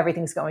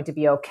 everything's going to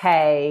be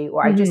okay.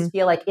 Or I just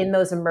feel like in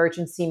those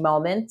emergency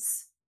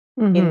moments,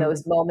 in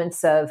those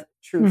moments of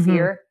true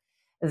fear,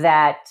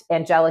 that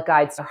angelic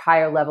guides or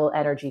higher level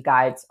energy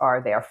guides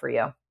are there for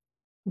you.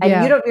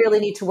 And you don't really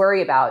need to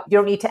worry about, you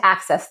don't need to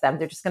access them.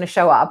 They're just going to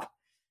show up.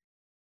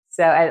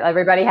 So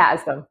everybody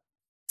has them.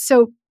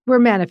 So we're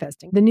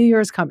manifesting. The new year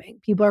is coming.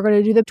 People are going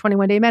to do the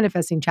 21-day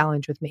manifesting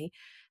challenge with me.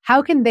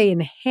 How can they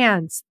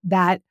enhance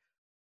that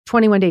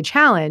 21-day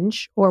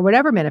challenge or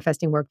whatever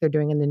manifesting work they're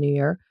doing in the new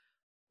year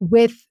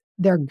with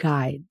their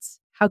guides?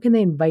 How can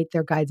they invite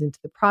their guides into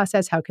the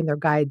process? How can their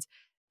guides,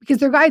 because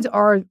their guides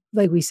are,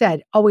 like we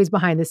said, always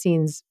behind the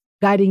scenes,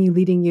 guiding you,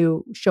 leading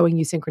you, showing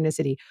you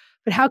synchronicity.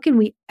 But how can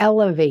we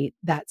elevate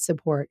that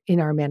support in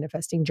our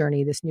manifesting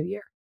journey this new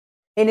year?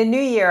 In a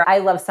new year, I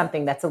love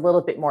something that's a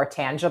little bit more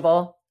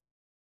tangible.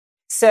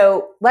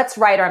 So let's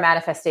write our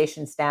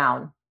manifestations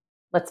down.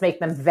 Let's make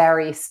them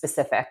very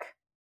specific.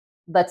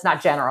 Let's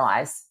not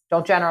generalize.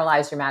 Don't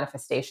generalize your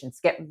manifestations.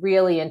 Get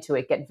really into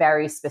it. Get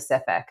very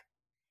specific.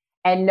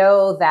 And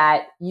know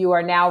that you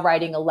are now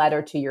writing a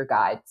letter to your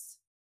guides.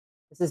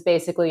 This is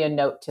basically a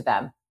note to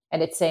them.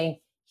 And it's saying,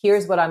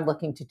 here's what I'm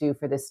looking to do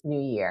for this new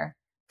year.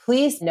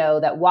 Please know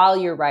that while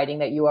you're writing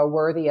that you are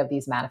worthy of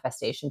these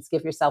manifestations.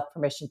 Give yourself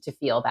permission to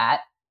feel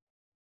that.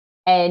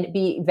 And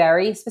be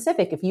very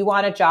specific. If you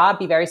want a job,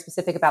 be very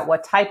specific about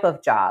what type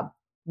of job.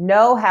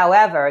 Know,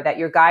 however, that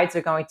your guides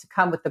are going to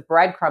come with the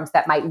breadcrumbs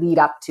that might lead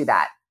up to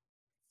that.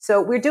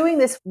 So we're doing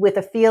this with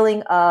a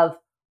feeling of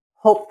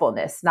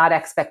hopefulness, not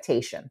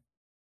expectation.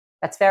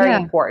 That's very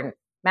important.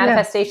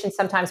 Manifestations,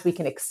 sometimes we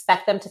can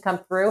expect them to come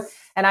through.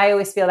 And I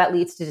always feel that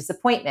leads to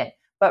disappointment.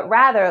 But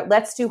rather,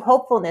 let's do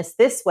hopefulness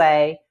this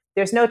way.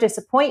 There's no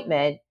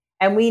disappointment.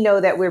 And we know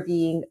that we're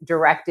being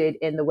directed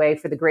in the way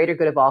for the greater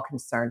good of all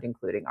concerned,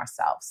 including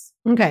ourselves.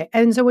 Okay.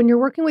 And so when you're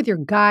working with your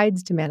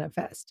guides to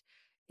manifest,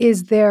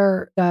 is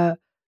there a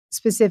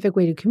specific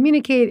way to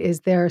communicate?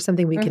 Is there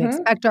something we can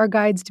expect our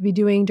guides to be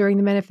doing during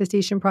the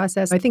manifestation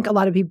process? I think a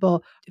lot of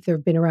people, if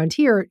they've been around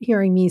here,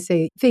 hearing me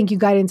say, thank you,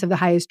 guidance of the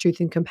highest truth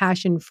and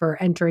compassion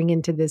for entering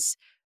into this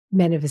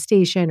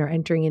manifestation or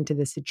entering into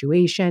this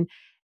situation.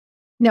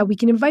 Now we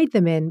can invite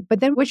them in, but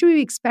then what should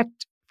we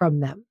expect from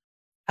them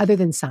other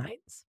than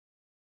signs?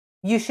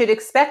 You should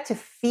expect to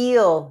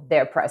feel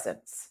their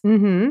presence.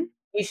 You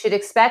should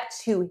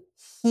expect to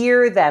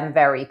hear them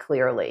very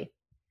clearly.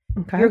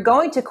 Okay. You're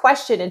going to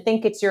question and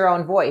think it's your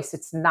own voice.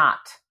 It's not.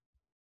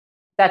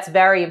 That's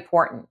very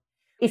important.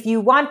 If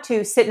you want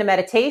to sit in a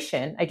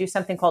meditation, I do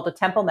something called a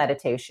temple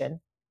meditation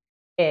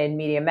in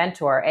Media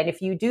Mentor. And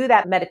if you do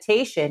that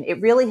meditation,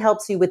 it really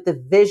helps you with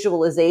the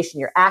visualization.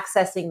 You're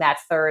accessing that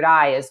third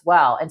eye as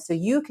well. And so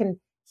you can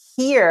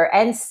hear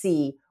and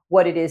see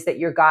what it is that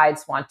your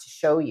guides want to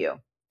show you.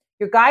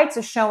 Your guides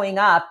are showing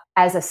up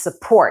as a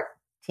support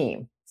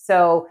team.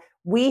 So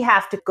we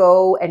have to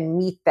go and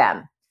meet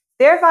them.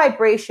 Their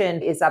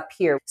vibration is up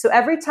here. So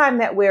every time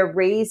that we're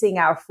raising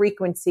our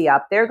frequency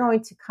up, they're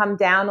going to come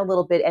down a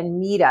little bit and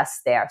meet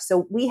us there.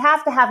 So we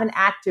have to have an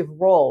active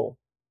role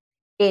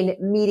in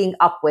meeting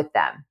up with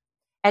them.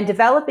 And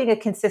developing a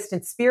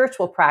consistent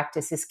spiritual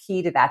practice is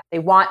key to that. They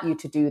want you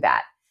to do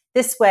that.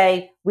 This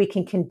way, we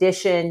can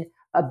condition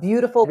a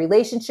beautiful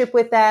relationship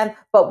with them,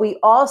 but we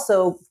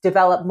also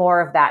develop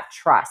more of that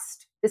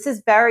trust. This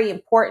is very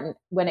important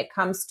when it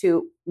comes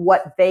to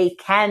what they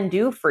can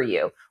do for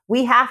you.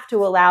 We have to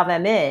allow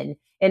them in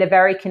a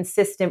very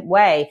consistent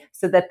way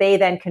so that they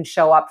then can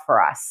show up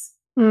for us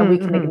and we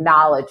can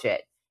acknowledge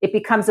it. It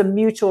becomes a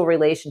mutual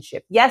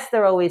relationship. Yes,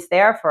 they're always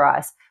there for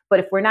us, but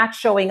if we're not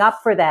showing up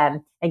for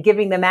them and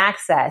giving them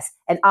access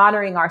and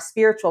honoring our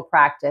spiritual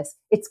practice,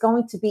 it's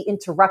going to be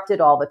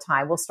interrupted all the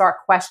time. We'll start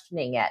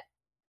questioning it.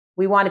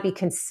 We want to be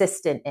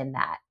consistent in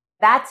that.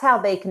 That's how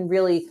they can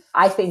really,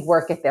 I think,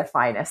 work at their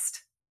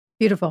finest.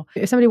 Beautiful.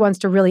 If somebody wants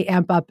to really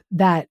amp up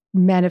that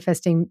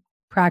manifesting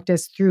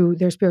practice through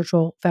their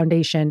spiritual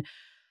foundation,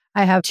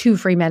 I have 2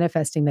 free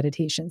manifesting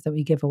meditations that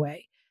we give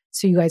away.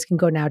 So you guys can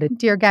go now to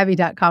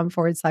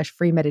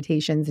deargabby.com/free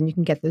meditations, and you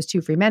can get those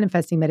 2 free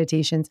manifesting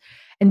meditations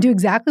and do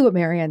exactly what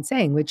MaryAnn's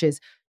saying, which is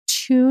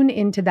tune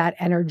into that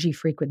energy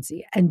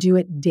frequency and do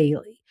it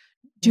daily.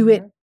 Do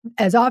it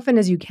as often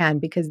as you can,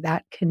 because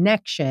that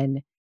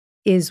connection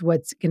is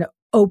what's going to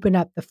open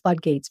up the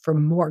floodgates for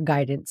more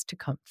guidance to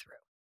come through.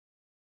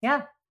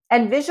 Yeah.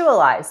 And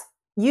visualize.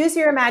 Use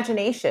your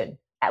imagination.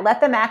 Let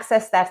them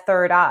access that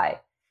third eye.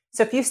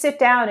 So if you sit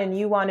down and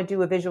you want to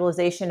do a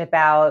visualization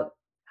about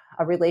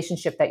a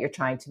relationship that you're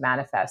trying to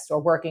manifest or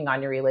working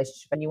on your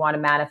relationship and you want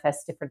to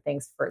manifest different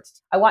things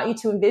first, I want you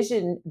to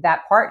envision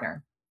that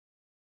partner.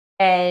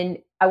 And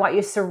I want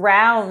you to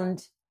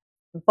surround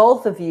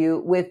both of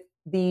you with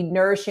the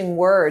nourishing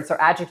words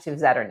or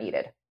adjectives that are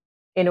needed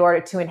in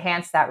order to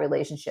enhance that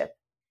relationship.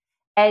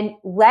 And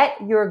let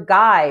your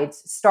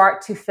guides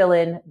start to fill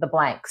in the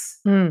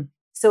blanks.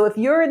 So if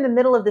you're in the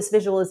middle of this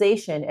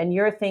visualization and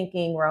you're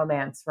thinking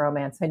romance,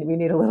 and we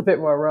need a little bit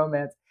more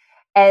romance,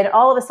 and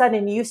all of a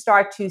sudden you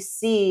start to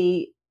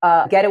see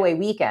a getaway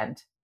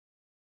weekend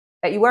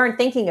that you weren't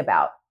thinking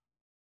about,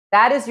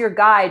 that is your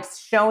guides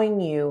showing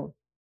you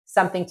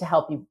something to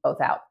help you both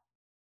out.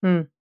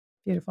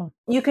 Beautiful.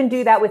 You can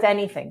do that with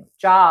anything,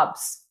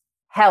 jobs,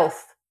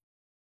 health.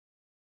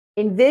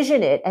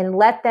 Envision it and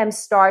let them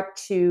start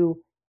to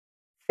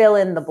fill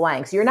in the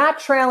blanks. You're not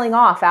trailing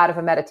off out of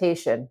a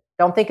meditation.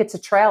 Don't think it's a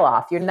trail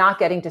off. You're not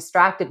getting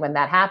distracted when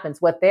that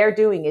happens. What they're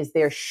doing is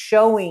they're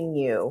showing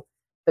you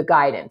the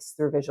guidance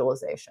through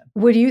visualization.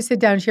 Would you sit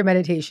down to your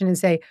meditation and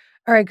say,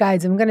 all right,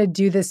 guys, I'm going to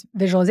do this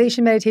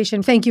visualization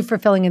meditation. Thank you for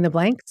filling in the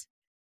blanks?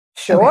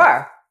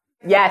 Sure.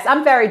 Okay. Yes,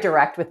 I'm very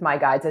direct with my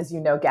guides, as you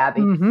know,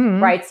 Gabby.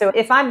 Right? So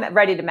if I'm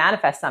ready to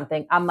manifest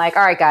something, I'm like,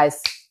 all right,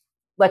 guys,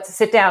 let's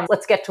sit down.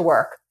 Let's get to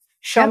work.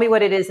 Show me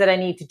what it is that I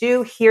need to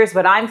do. Here's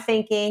what I'm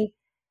thinking.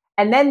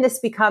 And then this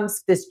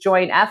becomes this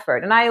joint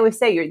effort. And I always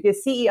say you're the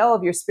CEO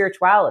of your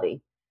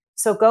spirituality.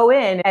 So go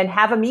in and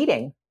have a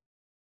meeting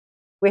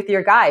with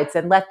your guides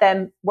and let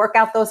them work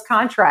out those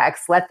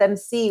contracts. Let them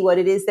see what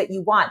it is that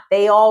you want.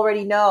 They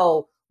already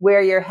know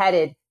where you're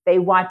headed. They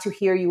want to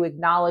hear you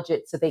acknowledge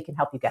it so they can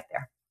help you get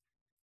there.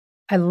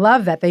 I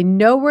love that. They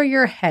know where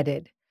you're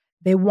headed.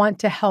 They want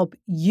to help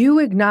you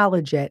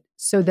acknowledge it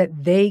so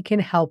that they can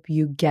help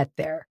you get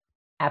there.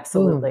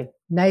 Absolutely. Boom.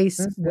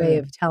 Nice way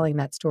of telling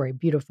that story.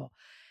 Beautiful.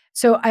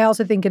 So I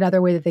also think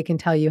another way that they can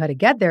tell you how to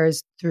get there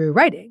is through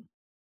writing,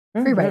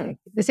 free writing.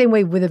 The same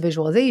way with a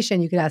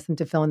visualization, you could ask them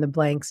to fill in the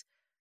blanks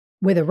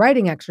with a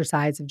writing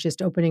exercise of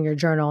just opening your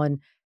journal and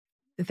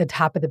at the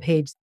top of the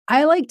page.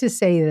 I like to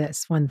say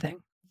this one thing.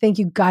 Thank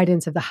you,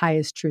 guidance of the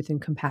highest truth and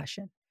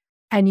compassion.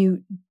 And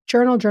you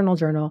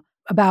journal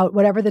about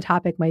whatever the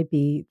topic might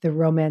be, the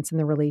romance in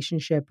the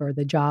relationship or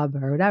the job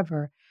or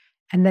whatever.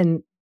 And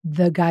then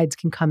the guides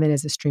can come in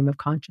as a stream of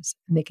consciousness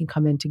and they can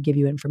come in to give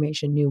you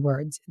information, new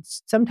words.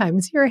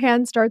 Sometimes your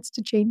hand starts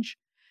to change.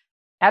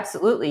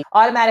 Absolutely.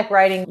 Automatic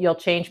writing, you'll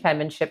change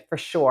penmanship for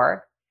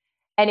sure.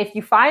 And if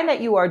you find that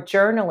you are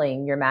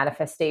journaling your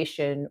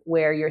manifestation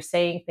where you're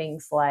saying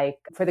things like,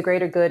 for the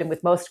greater good and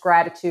with most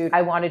gratitude,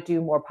 I want to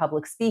do more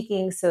public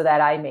speaking so that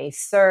I may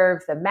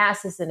serve the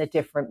masses in a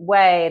different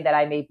way, that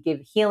I may give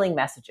healing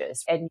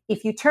messages. And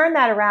if you turn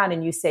that around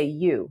and you say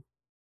you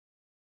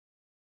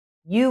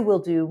will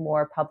do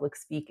more public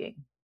speaking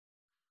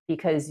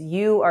because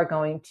you are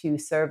going to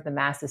serve the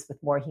masses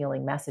with more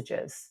healing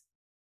messages.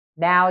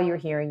 Now you're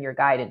hearing your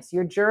guidance.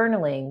 Your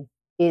journaling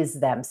is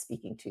them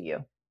speaking to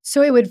you.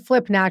 So it would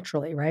flip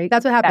naturally, right?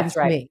 That's what happens That's to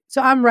right. me.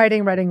 So I'm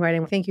writing.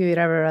 Thank you,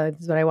 whatever.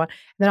 This is what I want.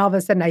 And then all of a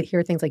sudden I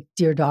hear things like,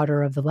 dear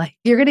daughter of the light.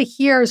 You're going to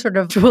hear sort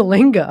of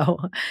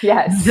Duolingo.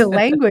 Yes. The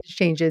language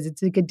changes.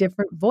 It's like a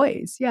different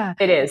voice. Yeah.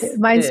 It is.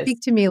 Mine It speak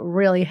is. to me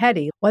really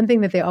heady. One thing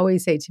that they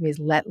always say to me is,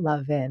 let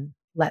love in.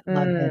 Let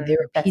love in. They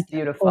That's repeat that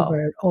beautiful.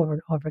 over and over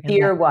and over again.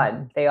 Dear Let love.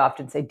 one, they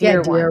often say, Yeah,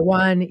 dear dear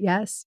one. one.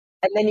 Yes.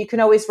 And then you can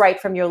always write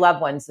from your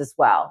loved ones as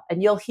well.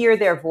 And you'll hear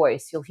their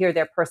voice. You'll hear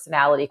their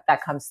personality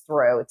that comes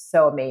through. It's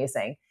so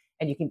amazing.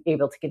 And you can be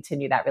able to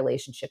continue that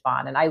relationship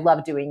on. And I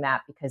love doing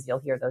that because you'll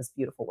hear those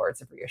beautiful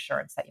words of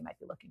reassurance that you might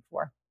be looking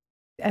for.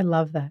 I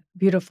love that.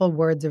 Beautiful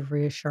words of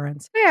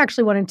reassurance. I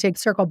actually wanted to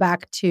circle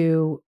back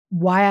to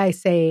why I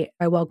say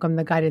I welcome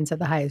the guidance of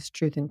the highest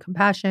truth and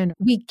compassion.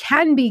 We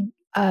can be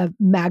a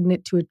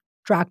magnet to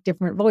attract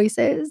different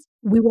voices.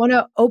 We want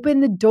to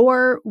open the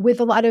door with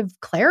a lot of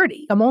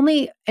clarity. I'm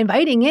only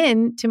inviting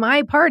in to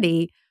my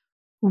party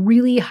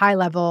really high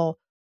level,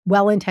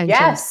 well-intentioned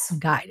Yes.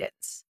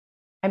 guidance.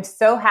 I'm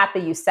so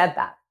happy you said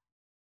that,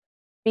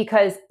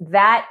 because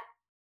that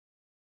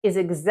is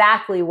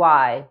exactly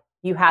why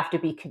you have to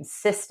be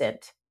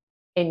consistent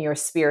in your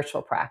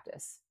spiritual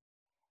practice,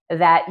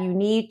 that you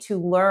need to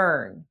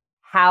learn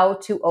how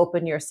to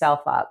open yourself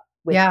up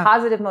with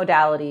positive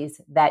modalities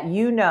that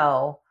you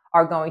know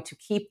are going to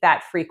keep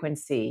that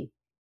frequency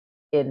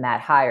in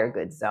that higher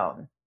good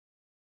zone.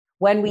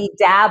 When we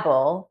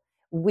dabble,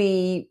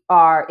 we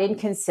are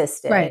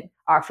inconsistent. Right.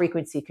 Our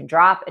frequency can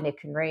drop and it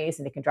can raise,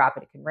 and it can drop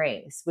and it can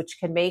raise, which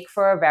can make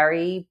for a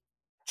very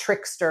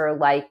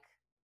trickster-like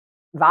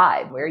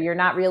vibe where you're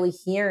not really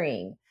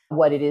hearing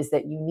what it is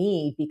that you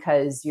need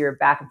because you're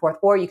back and forth,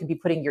 or you could be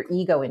putting your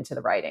ego into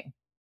the writing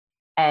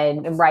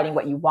and writing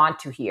what you want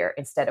to hear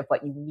instead of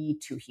what you need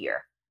to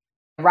hear.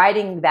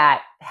 Writing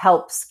that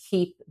helps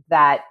keep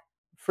that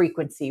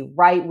frequency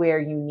right where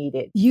you need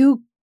it.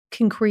 You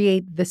can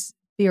create this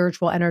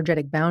spiritual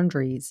energetic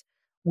boundaries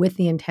with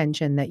the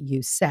intention that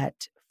you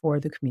set for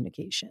the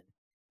communication.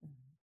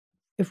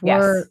 If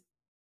we're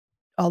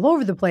all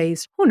over the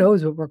place, who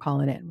knows what we're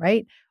calling in,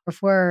 right? Or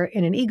if we're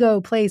in an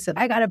ego place of,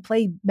 I got to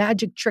play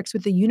magic tricks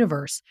with the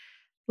universe,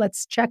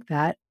 let's check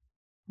that,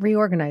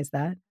 reorganize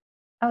that.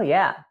 Oh,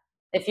 yeah.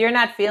 If you're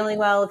not feeling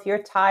well, if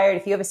you're tired,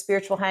 if you have a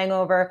spiritual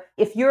hangover,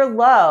 if you're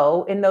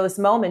low in those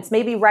moments,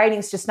 maybe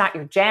writing's just not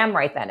your jam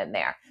right then and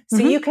there. So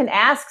you can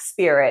ask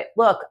spirit,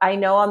 look, I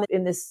know I'm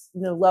in this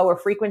lower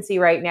frequency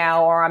right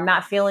now, or I'm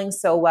not feeling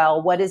so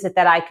well. What is it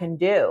that I can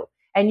do?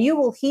 And you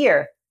will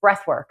hear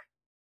breath work,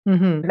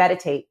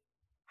 meditate,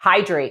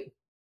 hydrate,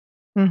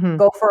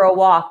 go for a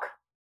walk,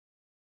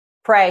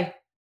 pray.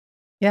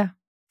 Yeah.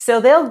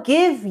 So they'll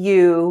give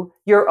you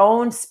your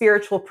own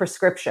spiritual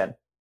prescription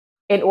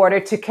in order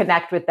to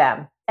connect with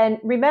them. And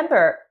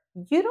remember,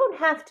 you don't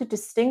have to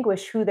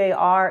distinguish who they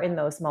are in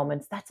those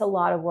moments. That's a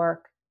lot of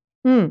work.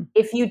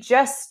 If you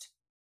just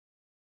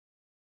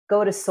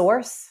go to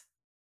source,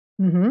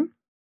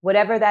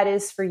 whatever that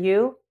is for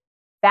you,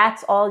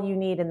 that's all you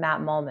need in that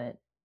moment.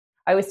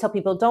 I always tell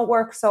people, don't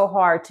work so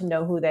hard to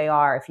know who they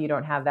are if you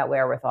don't have that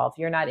wherewithal. If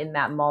you're not in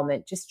that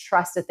moment, just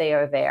trust that they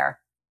are there.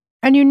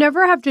 And you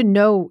never have to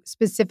know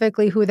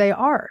specifically who they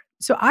are.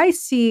 So I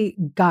see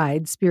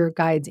guides, spirit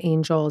guides,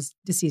 angels,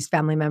 deceased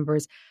family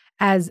members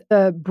as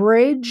a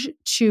bridge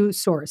to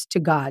source, to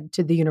God,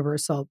 to the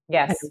universal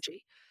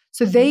energy.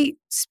 So they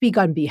speak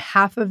on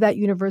behalf of that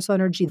universal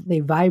energy.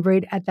 They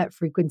vibrate at that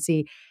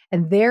frequency,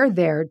 and they're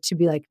there to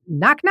be like,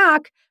 knock,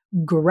 knock,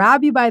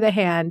 grab you by the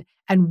hand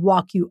and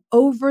walk you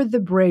over the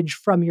bridge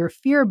from your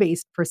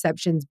fear-based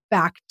perceptions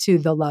back to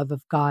the love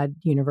of God,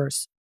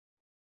 universe,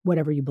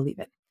 whatever you believe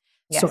in,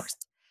 source.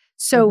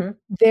 So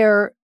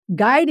they're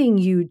guiding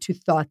you to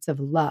thoughts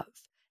of love.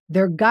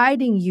 They're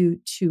guiding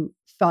you to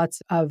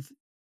thoughts of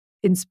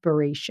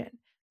inspiration.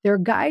 They're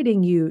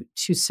guiding you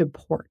to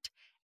support,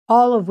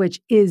 all of which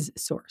is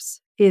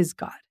source, is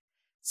God.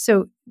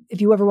 So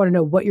if you ever want to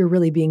know what you're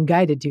really being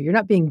guided to, you're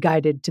not being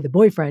guided to the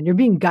boyfriend. You're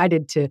being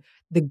guided to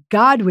the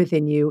God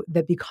within you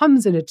that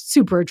becomes a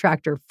super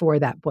attractor for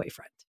that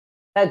boyfriend.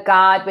 The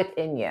God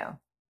within you.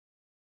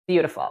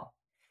 Beautiful.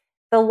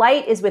 The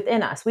light is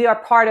within us. We are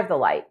part of the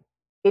light.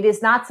 It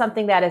is not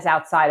something that is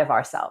outside of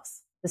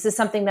ourselves. This is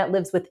something that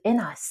lives within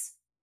us.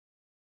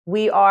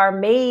 We are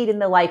made in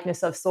the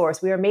likeness of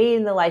source. We are made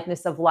in the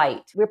likeness of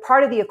light. We're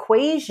part of the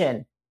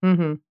equation.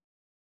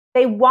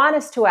 They want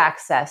us to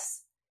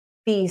access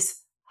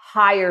these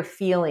higher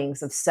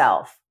feelings of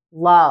self,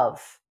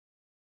 love,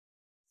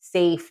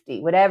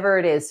 safety, whatever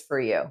it is for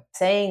you.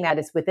 Saying that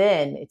it's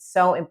within, it's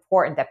so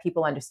important that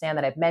people understand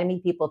that. I have many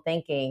people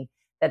thinking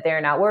that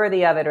they're not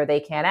worthy of it or they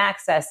can't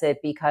access it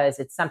because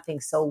it's something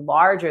so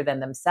larger than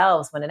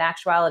themselves, when in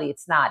actuality,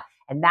 it's not.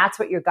 And that's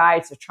what your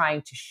guides are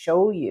trying to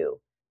show you.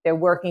 They're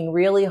working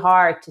really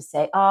hard to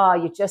say, oh,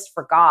 you just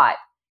forgot.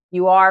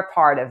 You are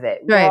part of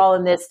it. We're all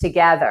in this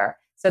together.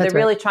 So they're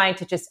really trying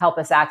to just help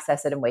us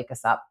access it and wake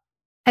us up.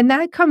 And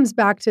that comes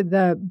back to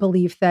the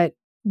belief that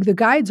the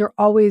guides are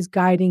always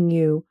guiding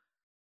you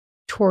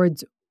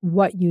towards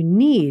what you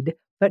need,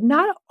 but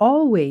not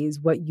always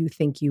what you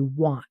think you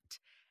want.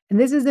 And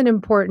this is an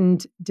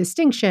important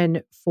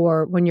distinction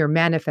for when you're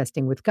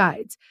manifesting with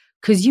guides,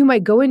 because you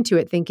might go into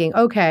it thinking,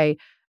 okay,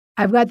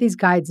 I've got these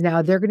guides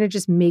now. They're going to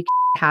just make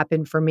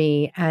happen for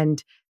me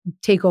and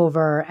take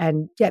over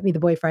and get me the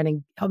boyfriend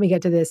and help me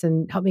get to this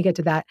and help me get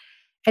to that.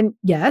 And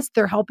yes,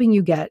 they're helping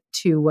you get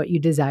to what you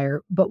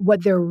desire. But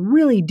what they're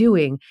really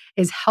doing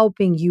is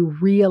helping you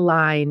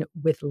realign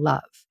with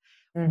love,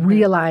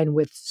 realign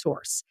with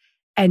source.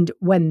 And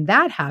when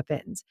that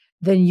happens,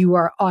 then you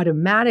are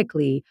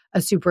automatically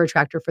a super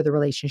attractor for the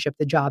relationship,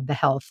 the job, the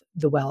health,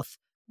 the wealth,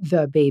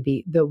 the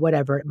baby, the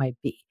whatever it might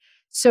be.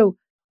 So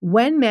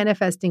when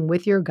manifesting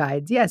with your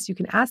guides, yes, you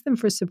can ask them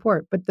for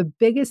support, but the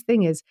biggest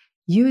thing is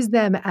use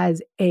them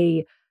as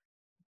a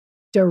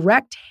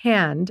direct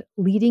hand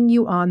leading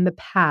you on the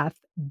path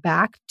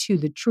back to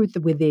the truth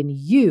within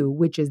you,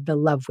 which is the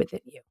love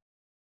within you,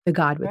 the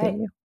God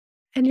within you.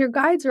 And your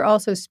guides are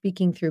also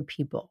speaking through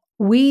people.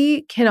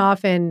 We can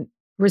often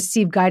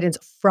receive guidance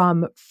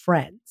from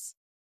friends.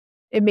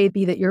 It may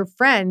be that your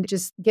friend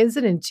just gives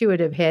an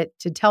intuitive hit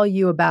to tell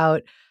you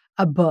about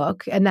a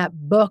book, and that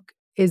book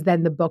is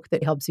then the book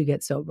that helps you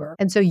get sober.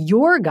 And so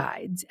your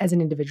guides as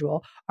an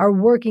individual are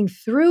working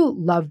through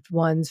loved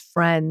ones,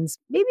 friends,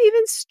 maybe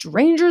even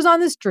strangers on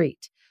the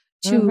street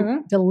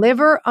to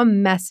deliver a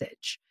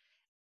message.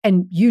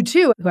 And you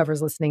too,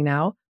 whoever's listening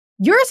now,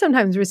 you're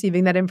sometimes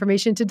receiving that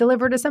information to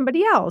deliver to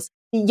somebody else.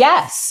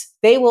 Yes,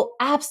 they will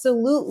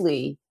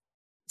absolutely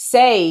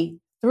say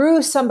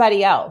through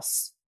somebody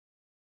else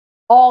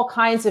all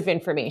kinds of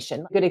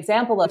information. A good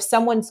example of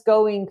someone's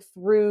going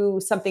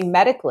through something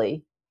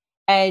medically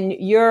and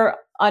you're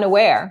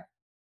unaware,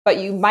 but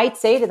you might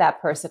say to that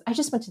person, I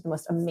just went to the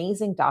most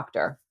amazing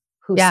doctor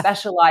who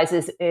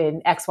specializes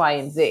in X, Y,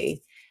 and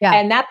Z. Yeah.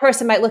 And that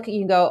person might look at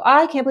you and go,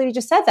 I can't believe you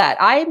just said that.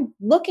 I'm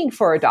looking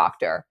for a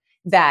doctor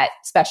that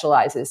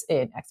specializes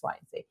in X, Y,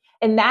 and Z.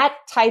 And that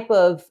type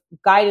of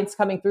guidance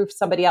coming through for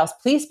somebody else,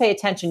 please pay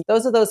attention.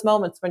 Those are those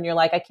moments when you're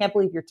like, I can't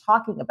believe you're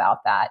talking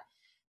about that.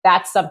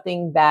 That's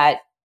something that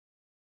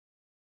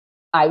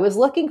I was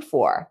looking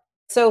for.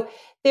 So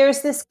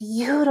there's this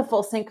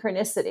beautiful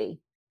synchronicity.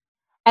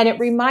 And it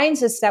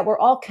reminds us that we're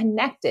all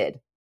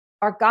connected.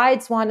 Our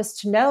guides want us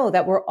to know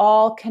that we're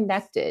all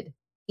connected,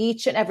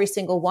 each and every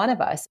single one of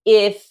us.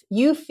 If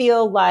you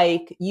feel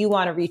like you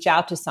want to reach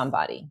out to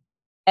somebody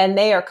and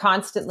they are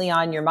constantly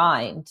on your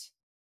mind,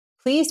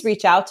 please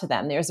reach out to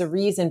them. There's a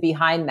reason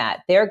behind that.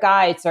 Their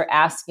guides are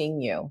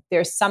asking you.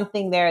 There's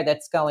something there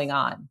that's going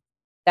on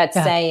that's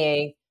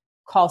saying,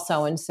 call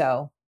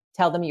so-and-so,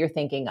 tell them you're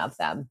thinking of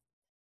them.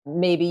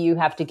 Maybe you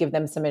have to give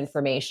them some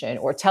information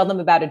or tell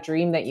them about a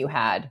dream that you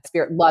had.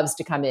 Spirit loves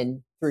to come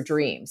in through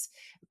dreams.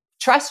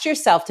 Trust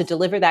yourself to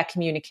deliver that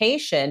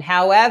communication.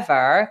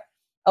 However,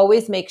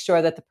 always make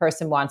sure that the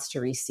person wants to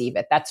receive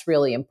it. That's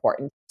really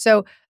important.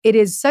 So it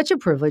is such a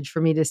privilege for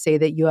me to say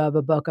that you have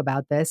a book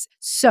about this.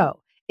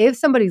 So if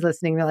somebody's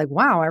listening, they're like,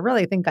 wow, I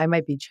really think I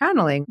might be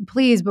channeling.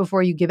 Please,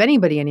 before you give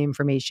anybody any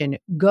information,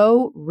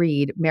 go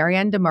read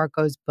MaryAnn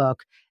DiMarco's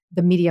book,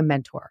 The Medium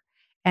Mentor.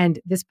 And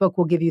this book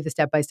will give you the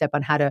step-by-step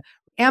on how to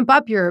amp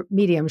up your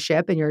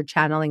mediumship and your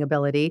channeling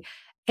ability,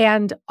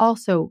 and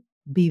also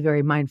be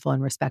very mindful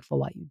and respectful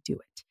while you do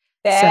it.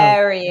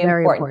 Very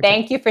important.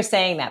 Thank you for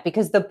saying that,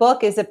 because the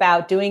book is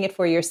about doing it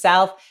for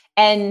yourself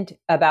and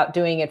about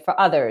doing it for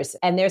others.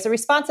 And there's a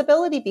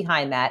responsibility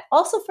behind that.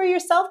 Also for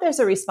yourself, there's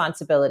a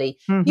responsibility.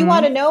 You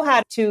want to know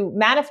how to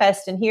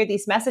manifest and hear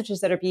these messages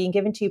that are being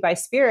given to you by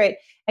spirit.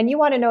 And you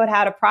want to know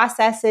how to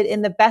process it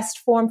in the best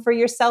form for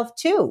yourself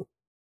too.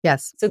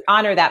 Yes. So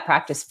honor that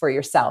practice for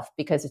yourself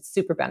because it's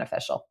super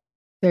beneficial.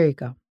 There you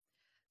go.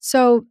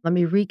 So let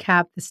me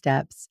recap the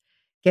steps.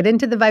 Get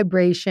into the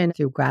vibration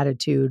through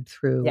gratitude,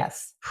 through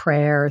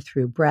prayer,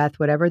 through breath,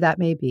 whatever that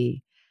may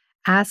be.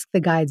 Ask the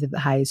guides of the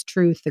highest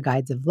truth, the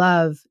guides of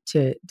love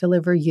to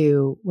deliver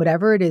you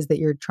whatever it is that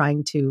you're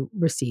trying to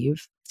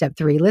receive. Step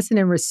 3, listen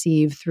and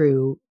receive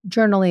through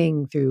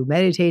journaling, through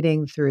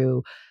meditating,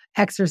 through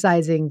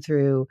exercising,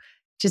 through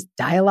just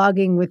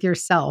dialoguing with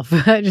yourself.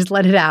 Just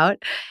let it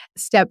out.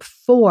 Step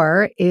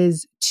 4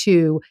 is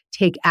to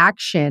take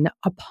action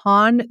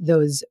upon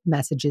those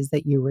messages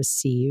that you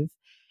receive.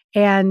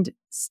 And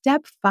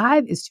step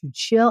 5 is to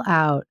chill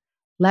out,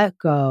 let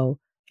go,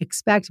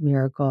 expect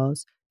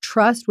miracles,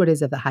 trust what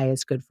is of the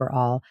highest good for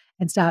all,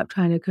 and stop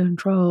trying to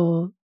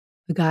control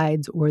the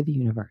guides or the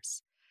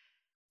universe.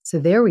 So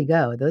there we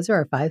go. Those are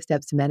our 5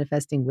 steps to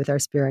manifesting with our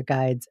spirit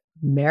guides.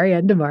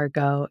 MaryAnn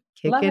DiMarco,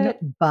 kicking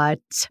butt.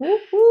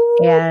 Woo-hoo.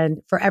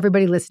 And for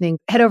everybody listening,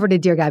 head over to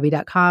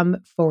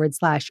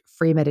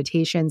deargabby.com/free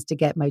meditations to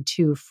get my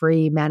 2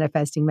 free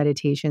manifesting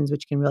meditations,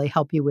 which can really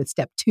help you with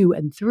step 2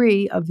 and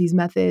 3 of these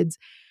methods.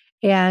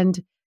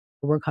 And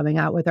we're coming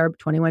out with our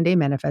 21-day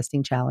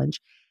manifesting challenge.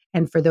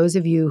 And for those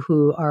of you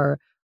who are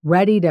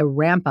ready to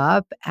ramp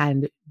up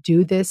and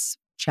do this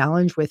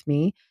challenge with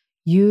me,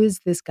 use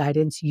this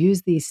guidance,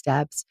 use these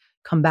steps,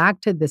 come back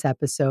to this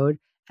episode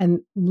and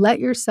let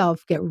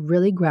yourself get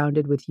really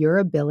grounded with your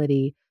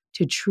ability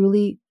to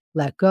truly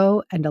let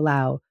go and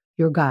allow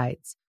your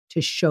guides to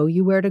show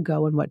you where to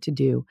go and what to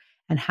do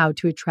and how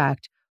to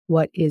attract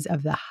what is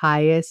of the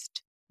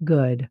highest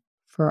good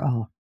for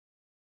all.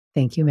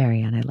 Thank you,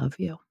 MaryAnn. I love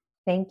you.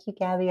 Thank you,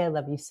 Gabby. I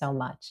love you so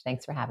much.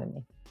 Thanks for having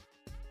me.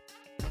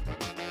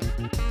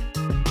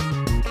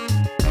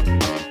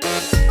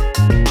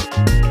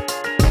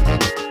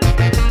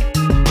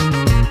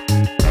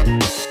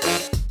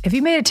 If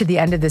you made it to the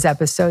end of this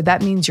episode,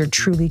 that means you're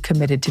truly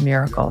committed to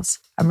miracles.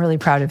 I'm really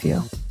proud of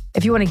you.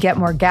 If you want to get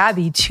more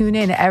Gabby, tune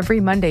in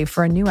every Monday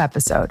for a new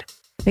episode.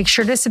 Make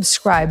sure to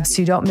subscribe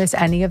so you don't miss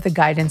any of the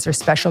guidance or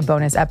special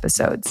bonus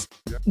episodes.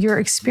 Your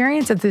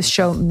experience of this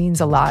show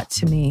means a lot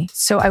to me,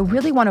 so I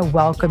really want to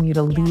welcome you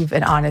to leave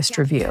an honest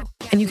review.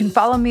 And you can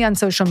follow me on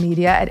social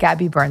media at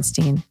Gabby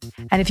Bernstein.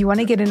 And if you want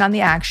to get in on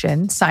the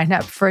action, sign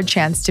up for a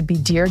chance to be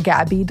Dear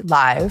Gabby'd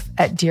live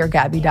at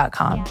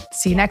deargabby.com.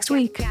 See you next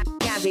week.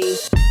 Gabby.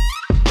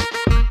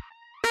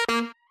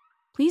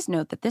 Please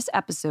note that this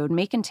episode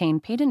may contain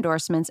paid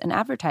endorsements and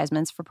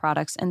advertisements for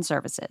products and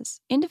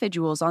services.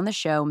 Individuals on the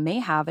show may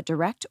have a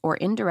direct or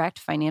indirect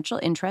financial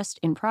interest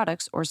in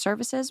products or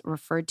services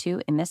referred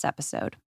to in this episode.